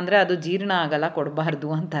ಕೊಡೋಣ ಅಂದರೆ ಅದು ಜೀರ್ಣ ಆಗಲ್ಲ, ಕೊಡಬಾರ್ದು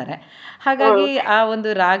ಅಂತಾರೆ. ಹಾಗಾಗಿ ಆ ಒಂದು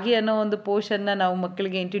ರಾಗಿ ಅನ್ನೋ ಒಂದು ಪೋಷನ್ನ ನಾವು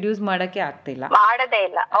ಮಕ್ಕಳಿಗೆ ಇಂಟ್ರೊಡ್ಯೂಸ್ ಮಾಡೋಕ್ಕೆ ಆಗ್ತಿಲ್ಲ.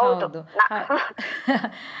 ಹೌದು,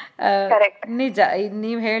 ನಿಜ.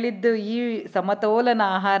 ನೀವು ಹೇಳಿದ್ದು ಈ ಸಮತೋಲನ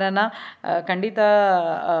ಆಹಾರನ ಖಂಡಿತ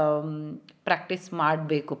ಪ್ರಾಕ್ಟೀಸ್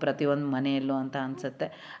ಮಾಡಬೇಕು ಪ್ರತಿಯೊಂದು ಮನೆಯಲ್ಲೂ ಅಂತ ಅನಿಸುತ್ತೆ.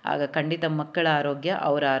 ಆಗ ಖಂಡಿತ ಮಕ್ಕಳ ಆರೋಗ್ಯ,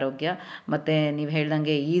 ಅವರ ಆರೋಗ್ಯ, ಮತ್ತು ನೀವು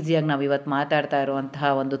ಹೇಳ್ದಂಗೆ ಈಸಿಯಾಗಿ ನಾವು ಇವತ್ತು ಮಾತಾಡ್ತಾ ಇರುವಂತಹ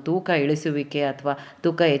ಒಂದು ತೂಕ ಇಳಿಸುವಿಕೆ ಅಥವಾ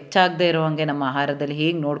ತೂಕ ಹೆಚ್ಚಾಗದೇ ಇರೋವಂಗೆ ನಮ್ಮ ಆಹಾರದಲ್ಲಿ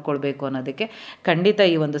ಹೇಗೆ ನೋಡ್ಕೊಳ್ಬೇಕು ಅನ್ನೋದಕ್ಕೆ ಖಂಡಿತ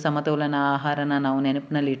ಈ ಒಂದು ಸಮತೋಲನ ಆಹಾರನ ನಾವು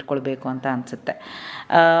ನೆನಪಿನಲ್ಲಿ ಇಟ್ಕೊಳ್ಬೇಕು ಅಂತ ಅನಿಸುತ್ತೆ.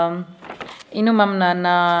 ಇನ್ನು ಮ್ಯಾಮ್, ನನ್ನ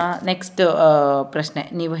ನೆಕ್ಸ್ಟ್ ಪ್ರಶ್ನೆ,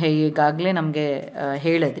 ನೀವು ಈಗಾಗಲೇ ನಮಗೆ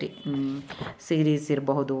ಹೇಳಿದ್ರಿ ಸೀರೀಸ್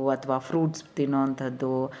ಇರಬಹುದು ಅಥವಾ ಫ್ರೂಟ್ಸ್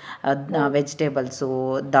ತಿನ್ನೋವಂಥದ್ದು, ವೆಜಿಟೇಬಲ್ಸು,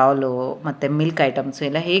 ದಾಲು ಮತ್ತು ಮಿಲ್ಕ್ ಐಟಮ್ಸು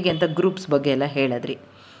ಎಲ್ಲ ಹೇಗೆ ಅಂತ ಗ್ರೂಪ್ಸ್ ಬಗ್ಗೆ ಎಲ್ಲ ಹೇಳಿದ್ರಿ.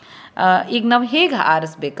 ಈಗ ನಾವು ಹೇಗೆ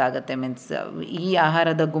ಆರಿಸ್ಬೇಕಾಗತ್ತೆ? ಮೀನ್ಸ್ ಈ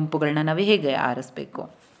ಆಹಾರದ ಗುಂಪುಗಳನ್ನ ನಾವು ಹೇಗೆ ಆರಿಸ್ಬೇಕು,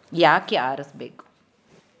 ಯಾಕೆ ಆರಿಸ್ಬೇಕು?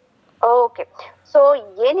 ಓಕೆ, ಸೊ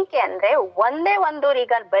ಏನಕ್ಕೆ ಅಂದ್ರೆ ಒಂದೇ ಒಂದು,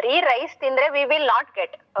 ಈಗ ಬರೀ ರೈಸ್ ತಿಂದ್ರೆ ವಿ ವಿಲ್ ನಾಟ್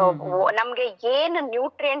ಗೆಟ್, ನಮ್ಗೆ ಏನು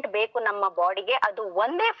ನ್ಯೂಟ್ರಿಯೆಂಟ್ ಬೇಕು ನಮ್ಮ ಬಾಡಿಗೆ ಅದು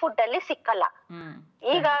ಒಂದೇ ಫುಡ್ ಅಲ್ಲಿ ಸಿಕ್ಕಲ್ಲ.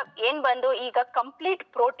 ಈಗ ಏನ್ ಬಂದು ಈಗ ಕಂಪ್ಲೀಟ್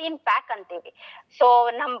ಪ್ರೋಟೀನ್ ಪ್ಯಾಕ್ ಅಂತೀವಿ. ಸೊ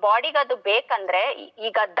ನಮ್ ಬಾಡಿಗೆ ಅದು ಬೇಕಂದ್ರೆ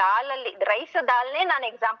ಈಗ ದಾಲಲ್ಲಿ, ರೈಸ್ ದಾಲ್ನೇ ನಾನು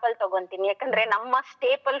ಎಕ್ಸಾಂಪಲ್ ತಗೊಂತೀನಿ, ಯಾಕಂದ್ರೆ ನಮ್ಮ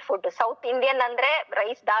ಸ್ಟೇಪಲ್ ಫುಡ್ ಸೌತ್ ಇಂಡಿಯನ್ ಅಂದ್ರೆ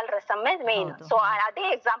ರೈಸ್ ದಾಲ್ ರಸಮ್ಮೆ ಮೇನ್. ಸೊ ಅದೇ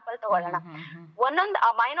ಎಕ್ಸಾಂಪಲ್ ತಗೊಳ್ಳೋಣ. ಒಂದೊಂದು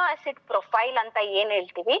ಅಮೈನೋ ಆಸಿಡ್ ಪ್ರೊಫೈಲ್ ಅಂತ ಏನ್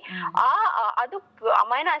ಹೇಳ್ತೀವಿ, ಅದು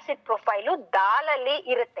ಅಮೈನೋ ಆಸಿಡ್ ಪ್ರೊಫೈಲು ದಾಲಲ್ಲಿ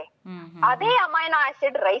ಇರುತ್ತೆ. ಅದೇ ಅಮೈನೋ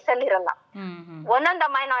ಆಸಿಡ್ ರೈಸ್ ಅಲ್ಲಿ ಇರಲ್ಲ. ಒಂದೊಂದು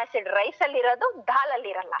ಅಮೈನೋ ಆಸಿಡ್ ರೈಸ್ ಅಲ್ಲಿ ಇರೋದು, ದಾಲ್ ಅಲ್ಲಿ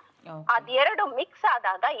ಇರಲ್ಲ. ಅದೆರಡು ಮಿಕ್ಸ್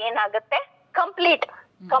ಆದಾಗ ಏನಾಗುತ್ತೆ,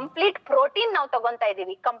 ಕಂಪ್ಲೀಟ್ ಪ್ರೋಟೀನ್ ನಾವು ತಗೊಂತಾ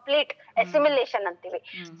ಇದೀವಿ, ಕಂಪ್ಲೀಟ್ ಅಸಿಮಿಲೇಷನ್ ಅಂತೀವಿ.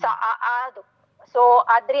 ಸೊ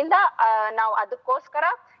ಅದ್ರಿಂದ ನಾವು ಅದಕ್ಕೋಸ್ಕರ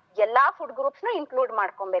ಎಲ್ಲಾ ಫುಡ್ ಗ್ರೂಪ್ಸ್ ನ ಇನ್ಕ್ಲೂಡ್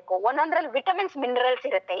ಮಾಡ್ಕೊಬೇಕು. ಒಂದೊಂದ್ರಲ್ಲಿ ವಿಟಮಿನ್ಸ್, ಮಿನರಲ್ಸ್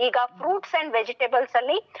ಇರುತ್ತೆ. ಈಗ ಫ್ರೂಟ್ಸ್ ಅಂಡ್ ವೆಜಿಟೇಬಲ್ಸ್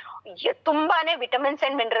ಅಲ್ಲಿ ತುಂಬಾನೇ ವಿಟಮಿನ್ಸ್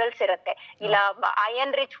ಅಂಡ್ ಮಿನರಲ್ಸ್ ಇರುತ್ತೆ. ಇಲ್ಲ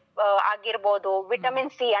ಐರನ್ ರಿಚ್ ಆಗಿರ್ಬೋದು,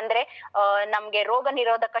 ವಿಟಮಿನ್ ಸಿ ಅಂದ್ರೆ ನಮ್ಗೆ ರೋಗ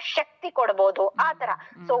ನಿರೋಧಕ ಶಕ್ತಿ ಕೊಡ್ಬೋದು, ಆತರ.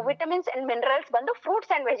 ಸೊ ವಿಟಮಿನ್ಸ್ ಅಂಡ್ ಮಿನರಲ್ಸ್ ಬಂದು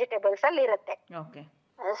ಫ್ರೂಟ್ಸ್ ಅಂಡ್ ವೆಜಿಟೇಬಲ್ಸ್ ಅಲ್ಲಿ ಇರುತ್ತೆ.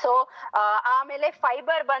 ಸೊ ಆಮೇಲೆ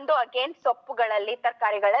ಫೈಬರ್ ಬಂದು ಅಗೇನ್ ಸೊಪ್ಪುಗಳಲ್ಲಿ,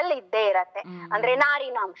 ತರಕಾರಿಗಳಲ್ಲಿ ಇದ್ದೇ ಇರತ್ತೆ. ಅಂದ್ರೆ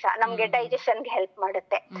ನಾರಿನಾಂಶ ನಮ್ಗೆ ಡೈಜೆಷನ್ಗೆ ಹೆಲ್ಪ್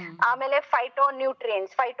ಮಾಡುತ್ತೆ. ಆಮೇಲೆ ಫೈಟೋ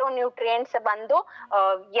ನ್ಯೂಟ್ರಿಯೆಂಟ್ಸ್ ಬಂದು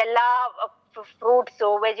ಎಲ್ಲಾ ಫ್ರೂಟ್ಸ್,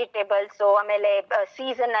 ವೆಜಿಟೇಬಲ್ಸ್, ಆಮೇಲೆ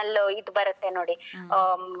ಸೀಸನಲ್ ಇದು ಬರುತ್ತೆ ನೋಡಿ,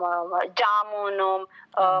 ಜಾಮೂನು,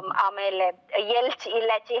 ಆಮೇಲೆ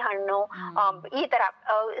ಇಲಚಿ ಹಣ್ಣು, ಈ ತರ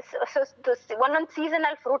ಒಂದೊಂದು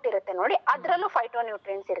ಸೀಸನಲ್ ಫ್ರೂಟ್ ಇರುತ್ತೆ ನೋಡಿ, ಅದ್ರಲ್ಲೂ ಫೈಟೋ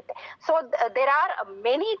ನ್ಯೂಟ್ರಿಯೆಂಟ್ಸ್ ಇರುತ್ತೆ. So there are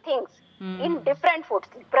many things in different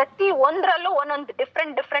foods. ಪ್ರತಿ ಒಂದ್ರಲ್ಲೂ ಒಂದೊಂದು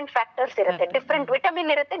ಡಿಫ್ರೆಂಟ್ ಫ್ಯಾಕ್ಟರ್ಸ್ ಇರುತ್ತೆ, ಡಿಫ್ರೆಂಟ್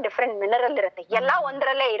ವಿಟಮಿನ್ ಇರುತ್ತೆ, ಡಿಫ್ರೆಂಟ್ ಮಿನರಲ್ ಇರುತ್ತೆ. ಎಲ್ಲಾ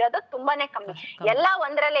ಒಂದ್ರಲ್ಲೇ ಇರೋದು ತುಂಬಾನೇ ಕಮ್ಮಿ. ಎಲ್ಲಾ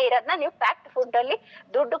ಒಂದ್ರಲ್ಲೇ ಇರೋದನ್ನ ನೀವು ಪ್ಯಾಕ್ಡ್ ಫುಡ್ ಅಲ್ಲಿ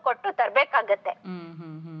ದುಡ್ಡು ಕೊಟ್ಟು ತರ್ಬೇಕಾಗತ್ತೆ.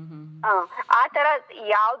 ಆ ತರ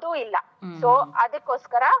ಯಾವ್ದೂ ಇಲ್ಲ. ಸೊ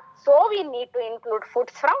ಅದಕ್ಕೋಸ್ಕರ we need to include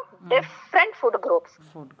foods from different food groups.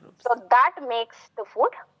 So that makes the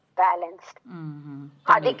food balanced.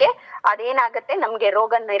 ಅದಕ್ಕೆ ಅದೇನಾಗತ್ತೆ, ನಮ್ಗೆ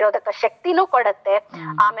ರೋಗ ನಿರೋಧಕ ಶಕ್ತಿನೂ ಕೊಡತ್ತೆ,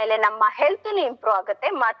 ಆಮೇಲೆ ನಮ್ಮ ಹೆಲ್ತ್ ಇಂಪ್ರೂವ್ ಆಗುತ್ತೆ,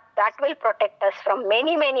 ಮತ್ that will protect us from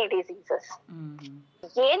many diseases.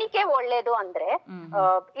 ಏನಕ್ಕೆ ಒಳ್ಳೇದು ಅಂದ್ರೆ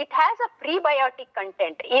it has a prebiotic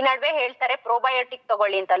content. ಈ ನಡುವೆ ಹೇಳ್ತಾರೆ ಪ್ರೋಬಯೋಟಿಕ್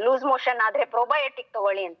ತಗೊಳ್ಳಿ ಅಂತ, ಲೂಸ್ ಮೋಷನ್ ಆದ್ರೆ ಪ್ರೋಬಯೋಟಿಕ್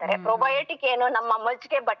ತಗೊಳ್ಳಿ ಅಂತಾರೆ. ಪ್ರೋಬಯೋಟಿಕ್ ಏನು ನಮ್ಮ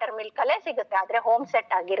ಮಜ್ಜಿಗೆ ಬಟರ್ ಮಿಲ್ಕ್ ಅಲ್ಲೇ ಸಿಗುತ್ತೆ, ಆದ್ರೆ ಹೋಮ್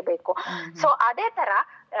ಸೆಟ್ ಆಗಿರ್ಬೇಕು. ಸೊ ಅದೇ ತರ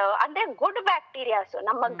ಅಂದ್ರೆ ಗುಡ್ ಬ್ಯಾಕ್ಟೀರಿಯಾಸ್,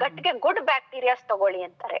 ನಮ್ಮ ಗಟ್ಗೆ ಗುಡ್ ಬ್ಯಾಕ್ಟೀರಿಯಾಸ್ ತಗೊಳ್ಳಿ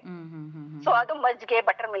ಅಂತಾರೆ. ಸೊ ಅದು ಮಜ್ಜಿಗೆ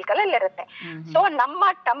ಬಟರ್ ಮಿಲ್ಕ್ ಅಲ್ಲಿ ಇರುತ್ತೆ. ಸೊ ನಮ್ಮ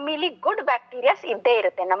ಟಮ್ಮಿಲಿ ಗುಡ್ ಬ್ಯಾಕ್ಟೀರಿಯಾಸ್ ಇದ್ದೇ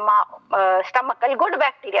ಇರುತ್ತೆ, ನಮ್ಮ ಸ್ಟಮಕ್ ಅಲ್ಲಿ ಗುಡ್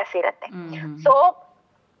ಬ್ಯಾಕ್ಟೀರಿಯಾಸ್ ಇರುತ್ತೆ. ಸೊ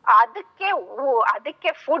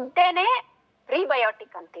ಅದಕ್ಕೆ ಫುಡ್ಡೇನೆ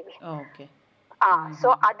ಪ್ರಿಬಯೋಟಿಕ್ ಅಂತೀವಿ. ಸೊ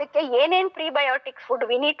ಅದಕ್ಕೆ ಏನೇನ್ prebiotic food,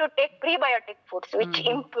 we need to take prebiotic foods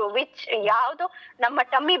which ಯಾವ್ದು ನಮ್ಮ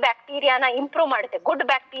ಟಮ್ಮಿ ಬ್ಯಾಕ್ಟೀರಿಯಾನ ಇಂಪ್ರೂವ್ ಮಾಡುತ್ತೆ, ಗುಡ್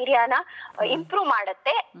ಬ್ಯಾಕ್ಟೀರಿಯಾನ ಇಂಪ್ರೂವ್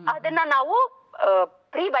ಮಾಡುತ್ತೆ, ಅದನ್ನ ನಾವು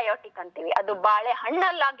ಪ್ರಿಬಯೋಟಿಕ್ ಅಂತೀವಿ. ಅದು ಬಾಳೆ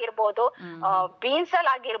ಹಣ್ಣಲ್ಲಾಗಿರ್ಬೋದು, ಬೀನ್ಸ್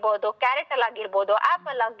ಅಲ್ಲಾಗಿರ್ಬೋದು, ಕ್ಯಾರೆಟ್ ಅಲ್ಲಾಗಿರ್ಬೋದು,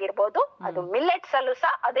 ಆಪಲ್ ಆಗಿರ್ಬೋದು, ಅದು ಮಿಲ್ಲೆಟ್ಸ್ ಅಲ್ಲೂ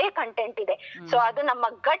ಸಹ ಅದೇ ಕಂಟೆಂಟ್ ಇದೆ. ಸೊ ಅದು ನಮ್ಮ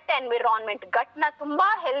ಗಟ್ ಎನ್ವಿರಾನ್ಮೆಂಟ್, ಗಟ್ ನ ತುಂಬಾ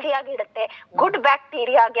ಹೆಲ್ದಿ ಆಗಿಡುತ್ತೆ, ಗುಡ್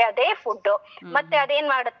ಬ್ಯಾಕ್ಟೀರಿಯಾಗೆ ಅದೇ ಫುಡ್. ಮತ್ತೆ ಅದೇನ್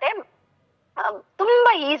ಮಾಡುತ್ತೆ,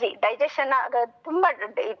 ತುಂಬಾ ಈಸಿ ಡೈಜೆಷನ್, ತುಂಬಾ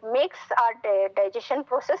it makes our digestion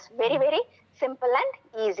process very simple and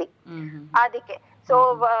easy. ಅದಕ್ಕೆ ಸೊ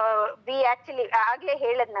ವಿ ಆಕ್ಚುಲಿ ಆಗ್ಲೇ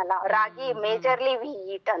ಹೇಳದ್ನಲ್ಲ, ರಾಗಿ ಮೇಜರ್ಲಿ ವಿ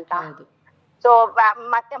ಈಟ್ ಅಂತ. ಸೊ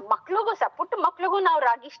ಮತ್ತೆ ಮಕ್ಳಿಗೂ ಸಹ, ಪುಟ್ಟ ಮಕ್ಳಿಗೂ ನಾವು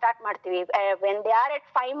ರಾಗಿ ಸ್ಟಾರ್ಟ್ ಮಾಡ್ತೀವಿ. When they are at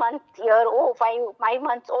 5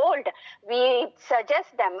 months old, we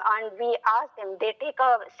suggest them and we ask them, they take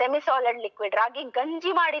a semi-solid liquid, ragi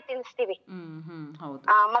ಗಂಜಿ ಮಾಡಿ ತಿನ್ನಿಸ್ತೀವಿ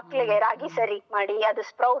ಮಕ್ಳಿಗೆ. ರಾಗಿ ಸರಿ ಮಾಡಿ ಅದು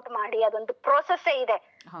ಸ್ಪ್ರೌಟ್ ಮಾಡಿ, ಅದೊಂದು ಪ್ರೋಸೆಸ್ಸೇ ಇದೆ.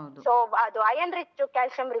 ಸೊ ಅದು ಅಯನ್ ರಿಚ್,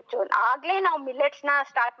 ಕ್ಯಾಲ್ಸಿಯಂ ರಿಚ್. ಆಗ್ಲೇ ನಾವು ಮಿಲೆಟ್ಸ್ ನ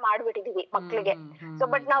ಸ್ಟಾರ್ಟ್ ಮಾಡ್ಬಿಟ್ಟಿದೀವಿ ಮಕ್ಳಿಗೆ. ಸೊ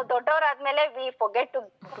ಬಟ್ ನಾವು ದೊಡ್ಡವರಾದ್ಮೇಲೆ we forget to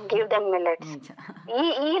give them millets.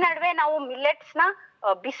 ಈ ನಡುವೆ ನಾವು ಮಿಲೆಟ್ಸ್ ನ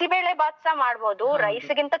ಬಿಸಿಬೇಳೆ ಬಾತ್ ಸಹ ಮಾಡ್ಬೋದು.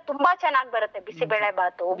 ರೈಸ್ಗಿಂತ ತುಂಬಾ ಚೆನ್ನಾಗಿ ಬರುತ್ತೆ ಬಿಸಿಬೇಳೆ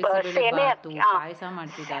ಬಾತು. ಸೇಮೆ ಪಾಯಸ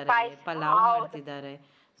ಮಾಡ್ತಿದ್ದಾರೆ, ಪಲಾವ್ ಮಾಡ್ತಿದ್ದಾರೆ,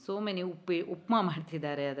 ಸೋ ಮೆನಿ ಉಪ್ಮಾ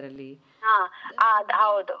ಮಾಡ್ತಿದ್ದಾರೆ ಅದರಲ್ಲಿ.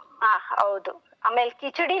 ಹೌದು ಹೌದು. ಆಮೇಲೆ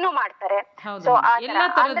ಕಿಚಡಿನೂ ಮಾಡ್ತಾರೆ. ಸೊ ಎಲ್ಲಾ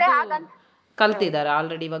ತರದ್ದು ಕಲ್ತಿದ್ದಾರೆ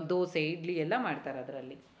ಆಲ್ರೆಡಿ. ಇವಾಗ ದೋಸೆ, ಇಡ್ಲಿ ಎಲ್ಲ ಮಾಡ್ತಾರೆ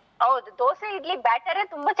ಅದರಲ್ಲಿ. ಹೌದು, ದೋಸೆ ಇಡ್ಲಿ ಬ್ಯಾಟರೇ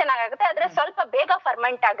ತುಂಬಾ ಚೆನ್ನಾಗುತ್ತೆ, ಆದ್ರೆ ಸ್ವಲ್ಪ ಬೇಗ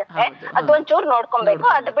ಫರ್ಮೆಂಟ್ ಆಗುತ್ತೆ, ಅದೊಂಚೂರು ನೋಡ್ಕೊಬೇಕು.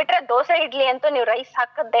 ಅದು ಬಿಟ್ರೆ ದೋಸೆ ಇಡ್ಲಿ ಅಂತೂ ನೀವು ರೈಸ್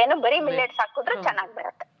ಹಾಕದೇನು, ಬರೀ ಮಿಲೆಟ್ಸ್ ಹಾಕಿದ್ರೆ ಚೆನ್ನಾಗಿ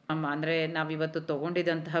ಬರುತ್ತೆ. ಅಂದರೆ ನಾವಿವತ್ತು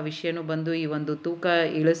ತಗೊಂಡಿದ್ದಂತಹ ವಿಷಯನೂ ಬಂದು ಈ ಒಂದು ತೂಕ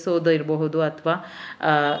ಇಳಿಸೋದು ಇರಬಹುದು, ಅಥವಾ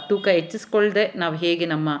ತೂಕ ಹೆಚ್ಚಿಸ್ಕೊಳ್ದೆ ನಾವು ಹೇಗೆ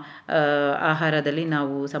ನಮ್ಮ ಆಹಾರದಲ್ಲಿ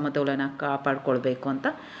ನಾವು ಸಮತೋಲನ ಕಾಪಾಡ್ಕೊಳ್ಬೇಕು ಅಂತ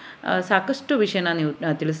ಸಾಕಷ್ಟು ವಿಷಯನ ನೀವು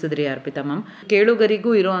ತಿಳಿಸಿದ್ರಿ ಅರ್ಪಿತಾ ಮ್ಯಾಮ್.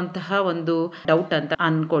 ಕೇಳುಗರಿಗೂ ಇರೋಂತಹ ಒಂದು ಡೌಟ್ ಅಂತ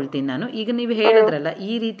ಅಂದ್ಕೊಳ್ತೀನಿ ನಾನು. ಈಗ ನೀವು ಹೇಳಿದ್ರಲ್ಲ,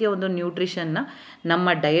 ಈ ರೀತಿಯ ಒಂದು ನ್ಯೂಟ್ರಿಷನ್ನ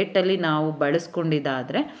ನಮ್ಮ ಡಯೆಟಲ್ಲಿ ನಾವು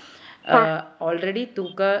ಬಳಸ್ಕೊಂಡಿದ್ದಾದರೆ ಆಲ್ರೆಡಿ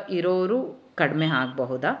ತೂಕ ಇರೋರು ಕಡಿಮೆ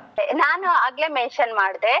ಆಗಬಹುದಾ? ನಾನು ಆಗ್ಲೇ ಮೆನ್ಷನ್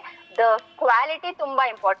ಮಾಡಿದೆ, ದ ಕ್ವಾಲಿಟಿ ತುಂಬಾ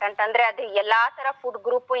ಇಂಪಾರ್ಟೆಂಟ್. ಅಂದ್ರೆ ಅದು ಎಲ್ಲಾ ತರ ಫುಡ್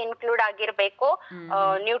ಗ್ರೂಪ್ ಇನ್ಕ್ಲೂಡ್ ಆಗಿರ್ಬೇಕು,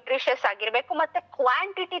 ನ್ಯೂಟ್ರಿಷಿಯಸ್ ಆಗಿರ್ಬೇಕು, ಮತ್ತೆ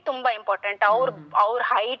ಕ್ವಾಂಟಿಟಿ ತುಂಬಾ ಇಂಪಾರ್ಟೆಂಟ್. ಅವ್ರ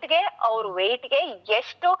ಹೈಟ್ ಗೆ ಅವ್ರ ವೆಯ್ಟ್ ಗೆ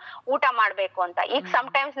ಎಷ್ಟು ಊಟ ಮಾಡ್ಬೇಕು ಅಂತ. ಈಗ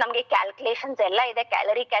ಸಮ್ಟೈಮ್ಸ್ ನಮ್ಗೆ ಕ್ಯಾಲ್ಕುಲೇಷನ್ಸ್ ಎಲ್ಲ ಇದೆ,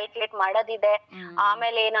 ಕ್ಯಾಲರಿ ಕ್ಯಾಲ್ಕುಲೇಟ್ ಮಾಡೋದಿದೆ.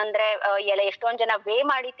 ಆಮೇಲೆ ಏನಂದ್ರೆ ಎಷ್ಟೊಂದ್ ಜನ ವೇ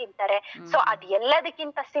ಮಾಡಿ ತಿಂತಾರೆ. ಸೊ ಅದ್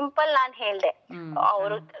ಎಲ್ಲದಕ್ಕಿಂತ ಸಿಂಪಲ್ ನಾನ್ ಹೇಳ್ದೆ,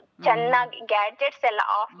 ಅವರು ಚೆನ್ನಾಗಿ ಗ್ಯಾಡ್ಜೆಟ್ಸ್ ಎಲ್ಲ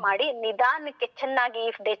ಆಫ್ ಮಾಡಿ ನಿಧಾನಕ್ಕೆ ಚೆನ್ನಾಗಿ,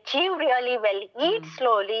 if they chew really well, eat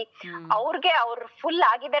slowly, ಅವ್ರಿಗೆ ಅವ್ರು ಫುಲ್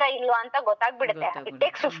ಆಗಿದಾರ ಇಲ್ವಾ ಅಂತ ಗೊತ್ತಾಗ್ಬಿಡುತ್ತೆ. It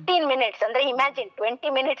takes 15 minutes. ಅಂದ್ರೆ ಇಮ್ಯಾಜಿನ್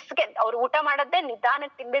 20 minutes ಗೆ ಅವ್ರು ಊಟ ಮಾಡೋದೇ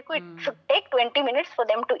ನಿಧಾನಕ್ಕೆ ತಿನ್ಬೇಕು. It should take 20 minutes for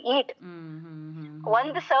them to eat.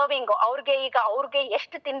 ಒಂದು ಸರ್ವಿಂಗ್ ಅವ್ರಿಗೆ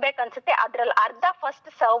ಎಷ್ಟು ತಿನ್ಬೇಕು ಅನ್ಸುತ್ತೆ ಅದ್ರಲ್ಲಿ ಅರ್ಧ ಫಸ್ಟ್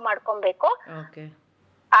ಸರ್ವ್ ಮಾಡ್ಕೊಬೇಕು.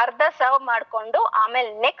 ಅರ್ಧ ಸರ್ವ್ ಮಾಡ್ಕೊಂಡು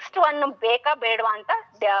ಆಮೇಲೆ ನೆಕ್ಸ್ಟ್ ಒನ್ ಬೇಕಾ ಬೇಡವಾ ಅಂತ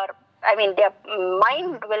their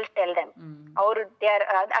mind will tell them. ಅವರು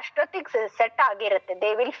ಅಷ್ಟೊತ್ತಿಗೆ ಸೆಟ್ ಆಗಿರುತ್ತೆ, ದೇ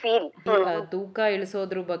ವಿಲ್ ಫೀಲ್. ತೂಕ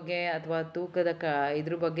ಇಳಿಸೋದ್ರ ಬಗ್ಗೆ ಅಥವಾ ತೂಕದ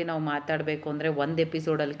ಇದ್ರ ಬಗ್ಗೆ ನಾವು ಮಾತಾಡ್ಬೇಕು ಅಂದ್ರೆ ಒಂದ್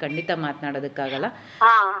ಎಪಿಸೋಡ್ ಅಲ್ಲಿ ಖಂಡಿತ ಮಾತನಾಡೋದಕ್ಕಾಗಲ್ಲ.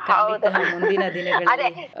 ಮುಂದಿನ ದಿನಗಳಲ್ಲಿ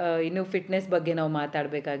ಇನ್ನು ಫಿಟ್ನೆಸ್ ಬಗ್ಗೆ ನಾವು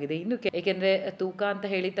ಮಾತಾಡ್ಬೇಕಾಗಿದೆ. ಇನ್ನು ಏಕೆಂದ್ರೆ ತೂಕ ಅಂತ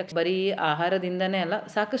ಹೇಳಿದ ತಕ್ಷಣ ಬರೀ ಆಹಾರದಿಂದನೇ ಅಲ್ಲ,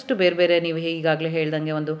 ಸಾಕಷ್ಟು ಬೇರೆ ಬೇರೆ, ನೀವು ಈಗಾಗಲೇ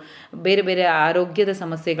ಹೇಳ್ದಂಗೆ ಒಂದು ಬೇರೆ ಬೇರೆ ಆರೋಗ್ಯದ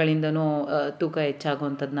ಸಮಸ್ಯೆಗಳಿಂದನೂ ತೂಕ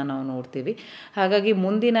ಹೆಚ್ಚಾಗುವಂಥದ್ದನ್ನ ನಾವು ನೋಡ್ತೀವಿ. ಹಾಗಾಗಿ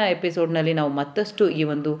ಮುಂದಿನ ಎಪಿಸೋಡ್ನಲ್ಲಿ ನಾವು ಮತ್ತಷ್ಟು ಈ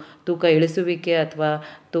ಒಂದು ತೂಕ ಇಳಿಸುವಿಕೆ ಅಥವಾ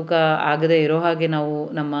ತೂಕ ಆಗದೆ ಇರೋ ಹಾಗೆ ನಾವು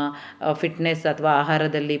ನಮ್ಮ ಫಿಟ್ನೆಸ್ ಅಥವಾ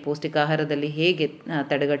ಆಹಾರದಲ್ಲಿ, ಪೌಷ್ಟಿಕ ಆಹಾರದಲ್ಲಿ ಹೇಗೆ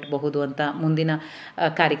ತಡೆಗಟ್ಟಬಹುದು ಅಂತ ಮುಂದಿನ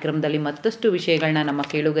ಕಾರ್ಯಕ್ರಮದಲ್ಲಿ ಮತ್ತಷ್ಟು ವಿಷಯಗಳನ್ನ ನಮ್ಮ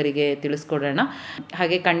ಕೇಳುಗರಿಗೆ ತಿಳಿಸ್ಕೊಡೋಣ.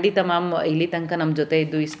 ಹಾಗೆ ಖಂಡಿತ ಮ್ಯಾಮ್, ಇಲ್ಲಿ ತನಕ ನಮ್ಮ ಜೊತೆ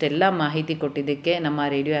ಇದ್ದು ಇಷ್ಟೆಲ್ಲ ಮಾಹಿತಿ ಕೊಟ್ಟಿದ್ದಕ್ಕೆ ನಮ್ಮ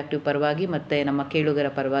ರೇಡಿಯೋ ಆಕ್ಟಿವ್ ಪರವಾಗಿ ಮತ್ತೆ ನಮ್ಮ ಕೇಳುಗರ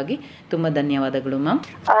ಪರವಾಗಿ ತುಂಬ ಧನ್ಯವಾದಗಳು ma'am.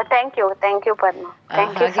 Thank you Padma,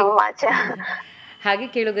 thank you so much. ಹಾಗೆ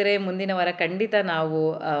ಕೇಳುಗರೆ, ಮುಂದಿನ ವಾರ ಖಂಡಿತ ನಾವು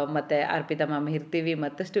ಮತ್ತು ಅರ್ಪಿತಾ ಮ್ಯಾಮ್ ಇರ್ತೀವಿ,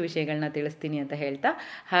 ಮತ್ತಷ್ಟು ವಿಷಯಗಳನ್ನ ತಿಳಿಸ್ತೀನಿ ಅಂತ ಹೇಳ್ತಾ,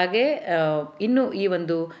 ಹಾಗೆ ಇನ್ನು ಈ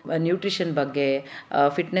ಒಂದು ನ್ಯೂಟ್ರಿಷನ್ ಬಗ್ಗೆ,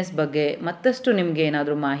 ಫಿಟ್ನೆಸ್ ಬಗ್ಗೆ ಮತ್ತಷ್ಟು ನಿಮಗೆ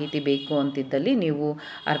ಏನಾದರೂ ಮಾಹಿತಿ ಬೇಕು ಅಂತಿದ್ದಲ್ಲಿ ನೀವು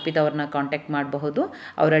ಅರ್ಪಿತಾ ಅವ್ರನ್ನ ಕಾಂಟ್ಯಾಕ್ಟ್ ಮಾಡಬಹುದು.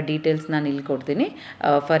 ಅವರ ಡೀಟೇಲ್ಸ್ ನಾನು ಇಲ್ಲಿ ಕೊಡ್ತೀನಿ.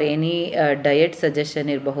 ಫಾರ್ ಎನಿ ಡಯಟ್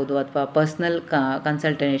ಸಜೆಷನ್ ಇರಬಹುದು, ಅಥವಾ ಪರ್ಸ್ನಲ್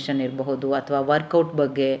ಕನ್ಸಲ್ಟೇಷನ್ ಇರಬಹುದು, ಅಥವಾ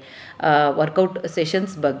ವರ್ಕೌಟ್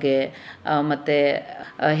ಸೆಷನ್ಸ್ ಬಗ್ಗೆ, ಮತ್ತು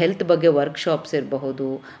ಹೆಲ್ತ್ ಬಗ್ಗೆ ವರ್ಕ್ಶಾಪ್ಸ್ ಇರಬಹುದು,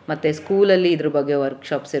 ಮತ್ತು ಸ್ಕೂಲಲ್ಲಿ ಇದ್ರ ಬಗ್ಗೆ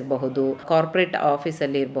ವರ್ಕ್ಶಾಪ್ಸ್ ಇರಬಹುದು, ಕಾರ್ಪೊರೇಟ್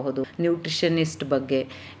ಆಫೀಸಲ್ಲಿ ಇರಬಹುದು, ನ್ಯೂಟ್ರಿಷನಿಸ್ಟ್ ಬಗ್ಗೆ,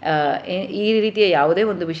 ಈ ರೀತಿಯ ಯಾವುದೇ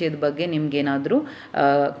ಒಂದು ವಿಷಯದ ಬಗ್ಗೆ ನಿಮ್ಗೇನಾದರೂ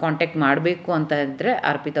ಕಾಂಟ್ಯಾಕ್ಟ್ ಮಾಡಬೇಕು ಅಂತ ಇದ್ದರೆ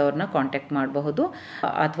ಅರ್ಪಿತಾ ಅವ್ರನ್ನ ಕಾಂಟ್ಯಾಕ್ಟ್ ಮಾಡಬಹುದು,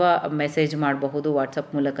 ಅಥವಾ ಮೆಸೇಜ್ ಮಾಡಬಹುದು.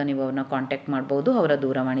 ವಾಟ್ಸಪ್ ಮೂಲಕ ನೀವು ಅವ್ರನ್ನ ಕಾಂಟ್ಯಾಕ್ಟ್ ಮಾಡಬಹುದು. ಅವರ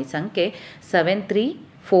ದೂರವಾಣಿ ಸಂಖ್ಯೆ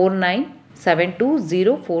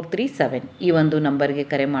 7349720437. ಈ ಒಂದು ನಂಬರ್ಗೆ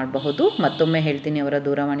ಕರೆ ಮಾಡಬಹುದು. ಮತ್ತೊಮ್ಮೆ ಹೇಳ್ತೀನಿ, ಅವರ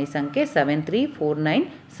ದೂರವಾಣಿ ಸಂಖ್ಯೆ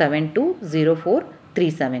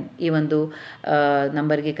 7349720437. ಈ ಒಂದು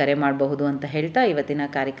ನಂಬರ್ಗೆ ಕರೆ ಮಾಡಬಹುದು ಅಂತ ಹೇಳ್ತಾ ಇವತ್ತಿನ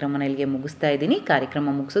ಕಾರ್ಯಕ್ರಮನ ಇಲ್ಲಿಗೆ ಮುಗಿಸ್ತಾ ಇದ್ದೀನಿ. ಕಾರ್ಯಕ್ರಮ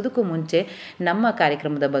ಮುಗಿಸೋದಕ್ಕೂ ಮುಂಚೆ ನಮ್ಮ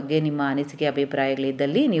ಕಾರ್ಯಕ್ರಮದ ಬಗ್ಗೆ ನಿಮ್ಮ ಅನಿಸಿಕೆ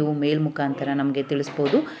ಅಭಿಪ್ರಾಯಗಳಿದ್ದಲ್ಲಿ ನೀವು ಮೇಲ್ ಮುಖಾಂತರ ನಮಗೆ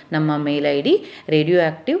ತಿಳಿಸ್ಬೋದು. ನಮ್ಮ ಮೇಲ್ ID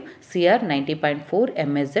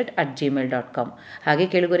radioactive.cr90.4msz@gmail.com. ಹಾಗೆ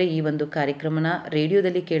ಕೇಳುಗರೆ, ಈ ಒಂದು ಕಾರ್ಯಕ್ರಮನ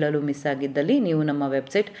ರೇಡಿಯೋದಲ್ಲಿ ಕೇಳಲು ಮಿಸ್ ಆಗಿದ್ದಲ್ಲಿ ನೀವು ನಮ್ಮ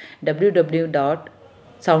ವೆಬ್ಸೈಟ್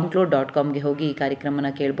www.soundcloud.comಗೆ ಹೋಗಿ ಈ ಕಾರ್ಯಕ್ರಮನ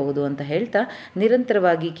ಕೇಳಬಹುದು ಅಂತ ಹೇಳ್ತಾ,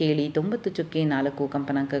 ನಿರಂತರವಾಗಿ ಕೇಳಿ 90.4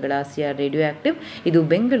 ಕಂಪನಾಂಕಗಳ CR ರೇಡಿಯೋ ಆಕ್ಟಿವ್. ಇದು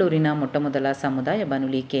ಬೆಂಗಳೂರಿನ ಮೊಟ್ಟಮೊದಲ ಸಮುದಾಯ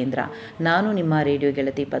ಬಾನುಲಿ ಕೇಂದ್ರ. ನಾನು ನಿಮ್ಮ ರೇಡಿಯೋ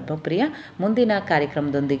ಗೆಳತಿ ಪದ್ಮಪ್ರಿಯ. ಮುಂದಿನ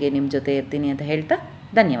ಕಾರ್ಯಕ್ರಮದೊಂದಿಗೆ ನಿಮ್ಮ ಜೊತೆ ಇರ್ತೀನಿ ಅಂತ ಹೇಳ್ತಾ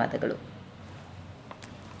ಧನ್ಯವಾದಗಳು.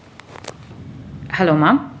 Hello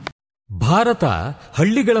ma'am. ಭಾರತ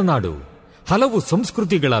ಹಳ್ಳಿಗಳ ನಾಡು, ಹಲವು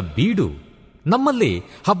ಸಂಸ್ಕೃತಿಗಳ ಬೀಡು. ನಮ್ಮಲ್ಲಿ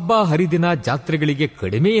ಹಬ್ಬ ಹರಿದಿನ ಜಾತ್ರೆಗಳಿಗೆ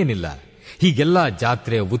ಕಡಿಮೆ ಏನಿಲ್ಲ. ಹೀಗೆಲ್ಲ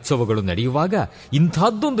ಜಾತ್ರೆ ಉತ್ಸವಗಳು ನಡೆಯುವಾಗ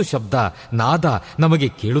ಇಂಥದ್ದೊಂದು ಶಬ್ದ, ನಾದ ನಮಗೆ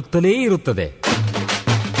ಕೇಳುತ್ತಲೇ ಇರುತ್ತದೆ.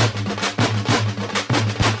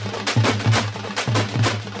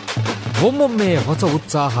 ಒಮ್ಮೊಮ್ಮೆ ಹೊಸ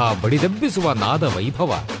ಉತ್ಸಾಹ ಬಡಿದೆಬ್ಬಿಸುವ ನಾದ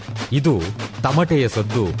ವೈಭವ. ಇದು ತಮಟೆಯ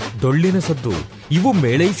ಸದ್ದು, ಡೊಳ್ಳಿನ ಸದ್ದು. ಇವು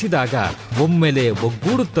ಮೇಳೈಸಿದಾಗ ಒಮ್ಮೆಲೆ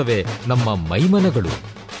ಒಗ್ಗೂಡುತ್ತವೆ ನಮ್ಮ ಮೈಮನಗಳು.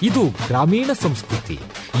 ಇದು ಗ್ರಾಮೀಣ ಸಂಸ್ಕೃತಿ.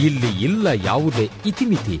 ಇಲ್ಲಿ ಇಲ್ಲ ಯಾವುದೇ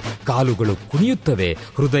ಇತಿಮಿತಿ. ಕಾಲುಗಳು ಕುಣಿಯುತ್ತವೆ,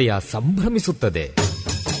 ಹೃದಯ ಸಂಭ್ರಮಿಸುತ್ತದೆ.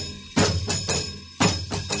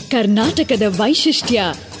 ಕರ್ನಾಟಕದ ವೈಶಿಷ್ಟ್ಯ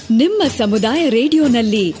ನಿಮ್ಮ ಸಮುದಾಯ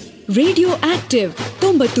ರೇಡಿಯೋನಲ್ಲಿ. Radio active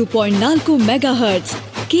 90.4 megahertz.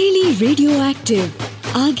 ಕೇಳಿ ರೇಡಿಯೋ ಆಕ್ಟಿವ್.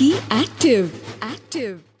 ಆಗಿ ಆಕ್ಟಿವ್.